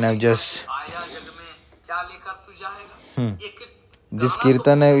mutti, and I have just... This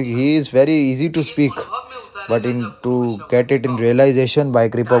kirtan, he is very easy to speak. But to get it in realization by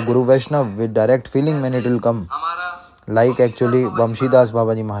Kripa of Guru Vaishnava, with direct feeling, when it will come. Like actually Vamshidas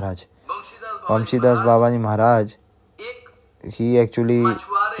Babaji Maharaj. Vamshidas Babaji Maharaj,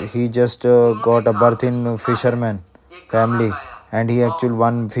 he just got a birth in fisherman family, and he actually,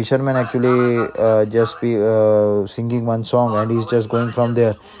 one fisherman actually just be singing one song, and he's just going from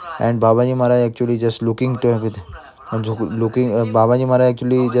there, and Babaji Maharaj actually just looking to with Babaji Maharaj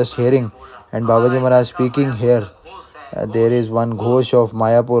actually just hearing, and Babaji Maharaj speaking here. There is one ghosh of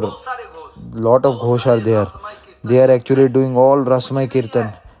Mayapur, lot of ghosh are there. They are actually doing all Rasmai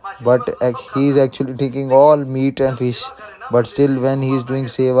Kirtan, but he is actually taking all meat and fish. But still, when he is doing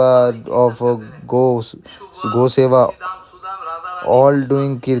seva of go seva, all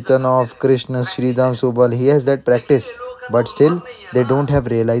doing Kirtan of Krishna, Sridham, Subal, he has that practice. But still, they don't have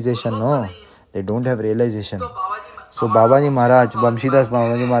realization, no. They don't have realization. So Babaji Maharaj, Vamshidas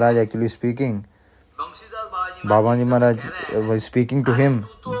Babaji Maharaj actually speaking, Babaji Maharaj was speaking to him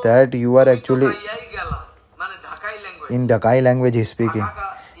that you are actually... In Dhakai language he is speaking.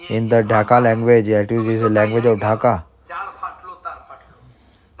 In the Dhaka language, it is a language of Dhaka.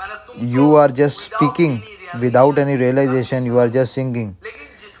 You are just speaking without any realization, you are just singing.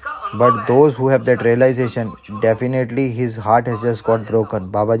 But those who have that realization, definitely his heart has just got broken.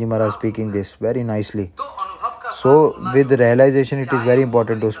 Babaji Maharaj speaking this very nicely. So with realization, it is very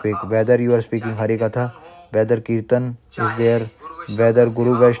important to speak. Whether you are speaking Harikatha, whether Kirtan is there, whether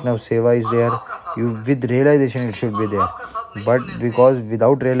Guru Vaishnava Seva is there, with realization it should be there. But because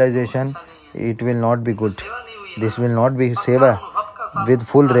without realization, it will not be good. This will not be Seva. With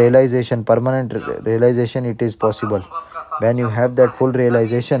full realization, permanent realization, it is possible. When you have that full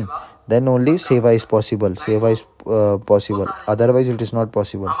realization, then only Seva is possible. Seva is possible. Otherwise, it is not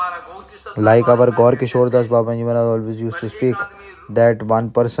possible. Like our Gaur Kishore Das Babaji Maharaj always used to speak, that one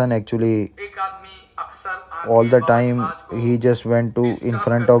person actually... all the time he just went to in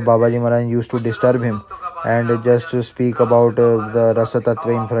front of Babaji Maharaj and used to disturb him and just to speak about the Rasa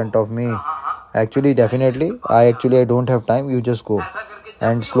Tattva in front of me. Actually, definitely, I don't have time, you just go.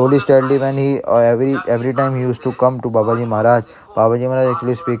 And slowly, steadily, when he every time he used to come to Babaji Maharaj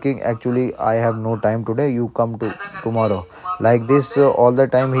actually speaking, actually I have no time today, you come to tomorrow. Like this, all the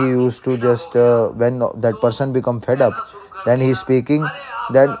time he used to just, when that person become fed up, then he is speaking,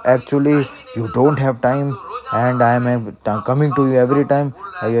 then actually you don't have time, and I am coming to you every time.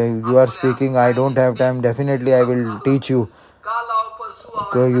 You are speaking, I don't have time, definitely I will teach you.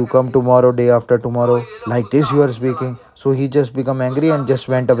 You come tomorrow, day after tomorrow. Like this you are speaking. So he just become angry and just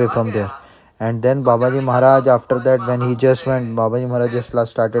went away from there. And then Babaji Maharaj, after that, when he just went, Babaji Maharaj just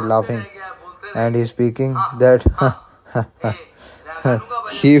started laughing. And he is speaking that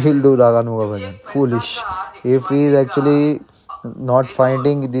he will do Raganuga Bhajan. Foolish. If he is actually not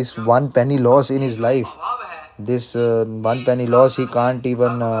finding this 1 penny loss in his life, this 1 penny loss, he can't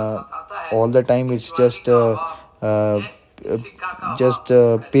even all the time, it's just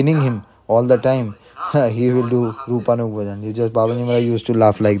pinning him all the time. He will do Rupanuk Bhajan. He just, Babaji Maharaj used to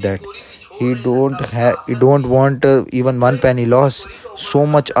laugh like that. He don't want even 1 penny loss. So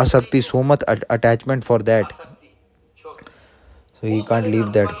much asakti, so much attachment for that. So he can't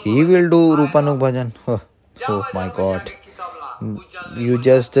leave that. He will do Rupanuk Bhajan. Oh my God. You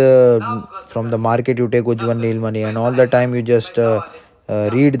just from the market you take Ujjwal Nilmani, and all the time you just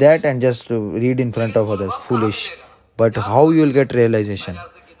read that and just read in front of others. Foolish. But how you will get realization?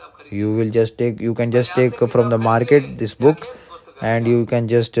 You can just take from the market this book and you can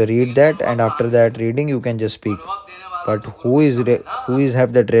just read that, and after that reading you can just speak. But who is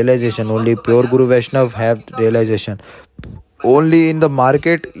have that realization? Only pure Guru Vaishnav have realization. Only in the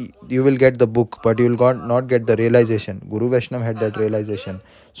market you will get the book, but you will not get the realization. Guru Vaishnav had that realization.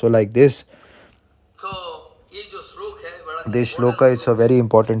 So like this, this shloka is a very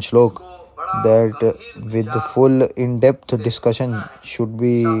important shloka, that with the full in-depth discussion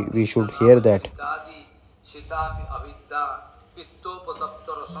we should hear that.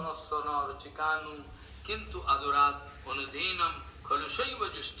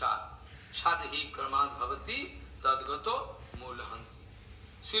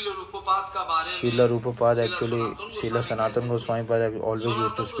 Srila Rupapad actually, Srila Sanatana Goswami Pad always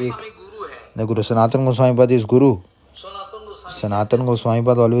used to speak. The Guru Sanatana Goswami Pad is Guru. Sanatana Goswami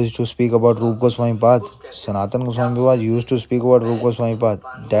Pad always used to speak about Rupa Goswami Pad. Sanatana Goswami Pad used to speak about Rupa Goswami Pad,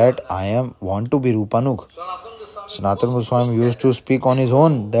 that I want to be Rupanuk. Sanatana Goswami used to speak on his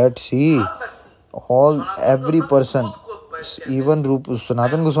own, that see, every person, even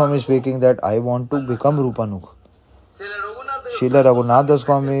Sanatana Goswami is speaking that I want to become Rupanuk. Srila Raghunath Das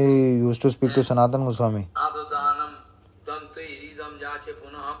Goswami used to speak to Sanatana Goswami.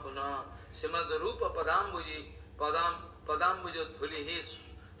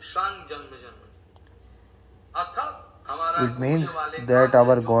 It means that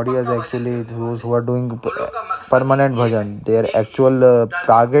our Gaudiyas actually, those who are doing permanent bhajan, their actual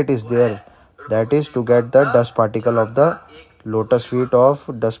target is there. That is to get the dust particle of the lotus feet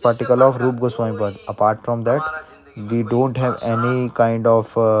of dust particle of Rupa Goswami Pad. Apart from that, we don't have any kind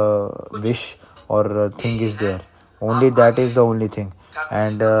of wish or thing is there. Only that is the only thing.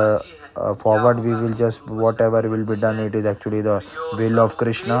 And forward we will just, whatever will be done, it is actually the will of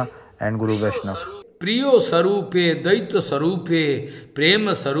Krishna and Guru Vaishnav. Priyo sarupe, daitya sarupe,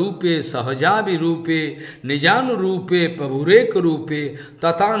 prema sarupe, sahajavi rupe, nijanu rupe, pabhurek rupe,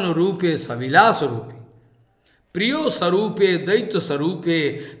 tatanu rupe, savilas rupe. Priyo sarupe, daitya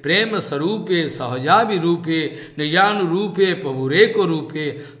sarupe, prema sarupe, sahajavi rupe, nijanu rupe, pabhurek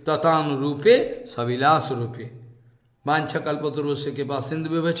rupe, tatanu rupe, savilas rupe. Vancha kalpatarusya ke paas sindhu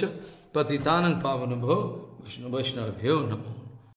bevacha, patitanang pavanabho, Vishnu Vaishnavabhyo namo.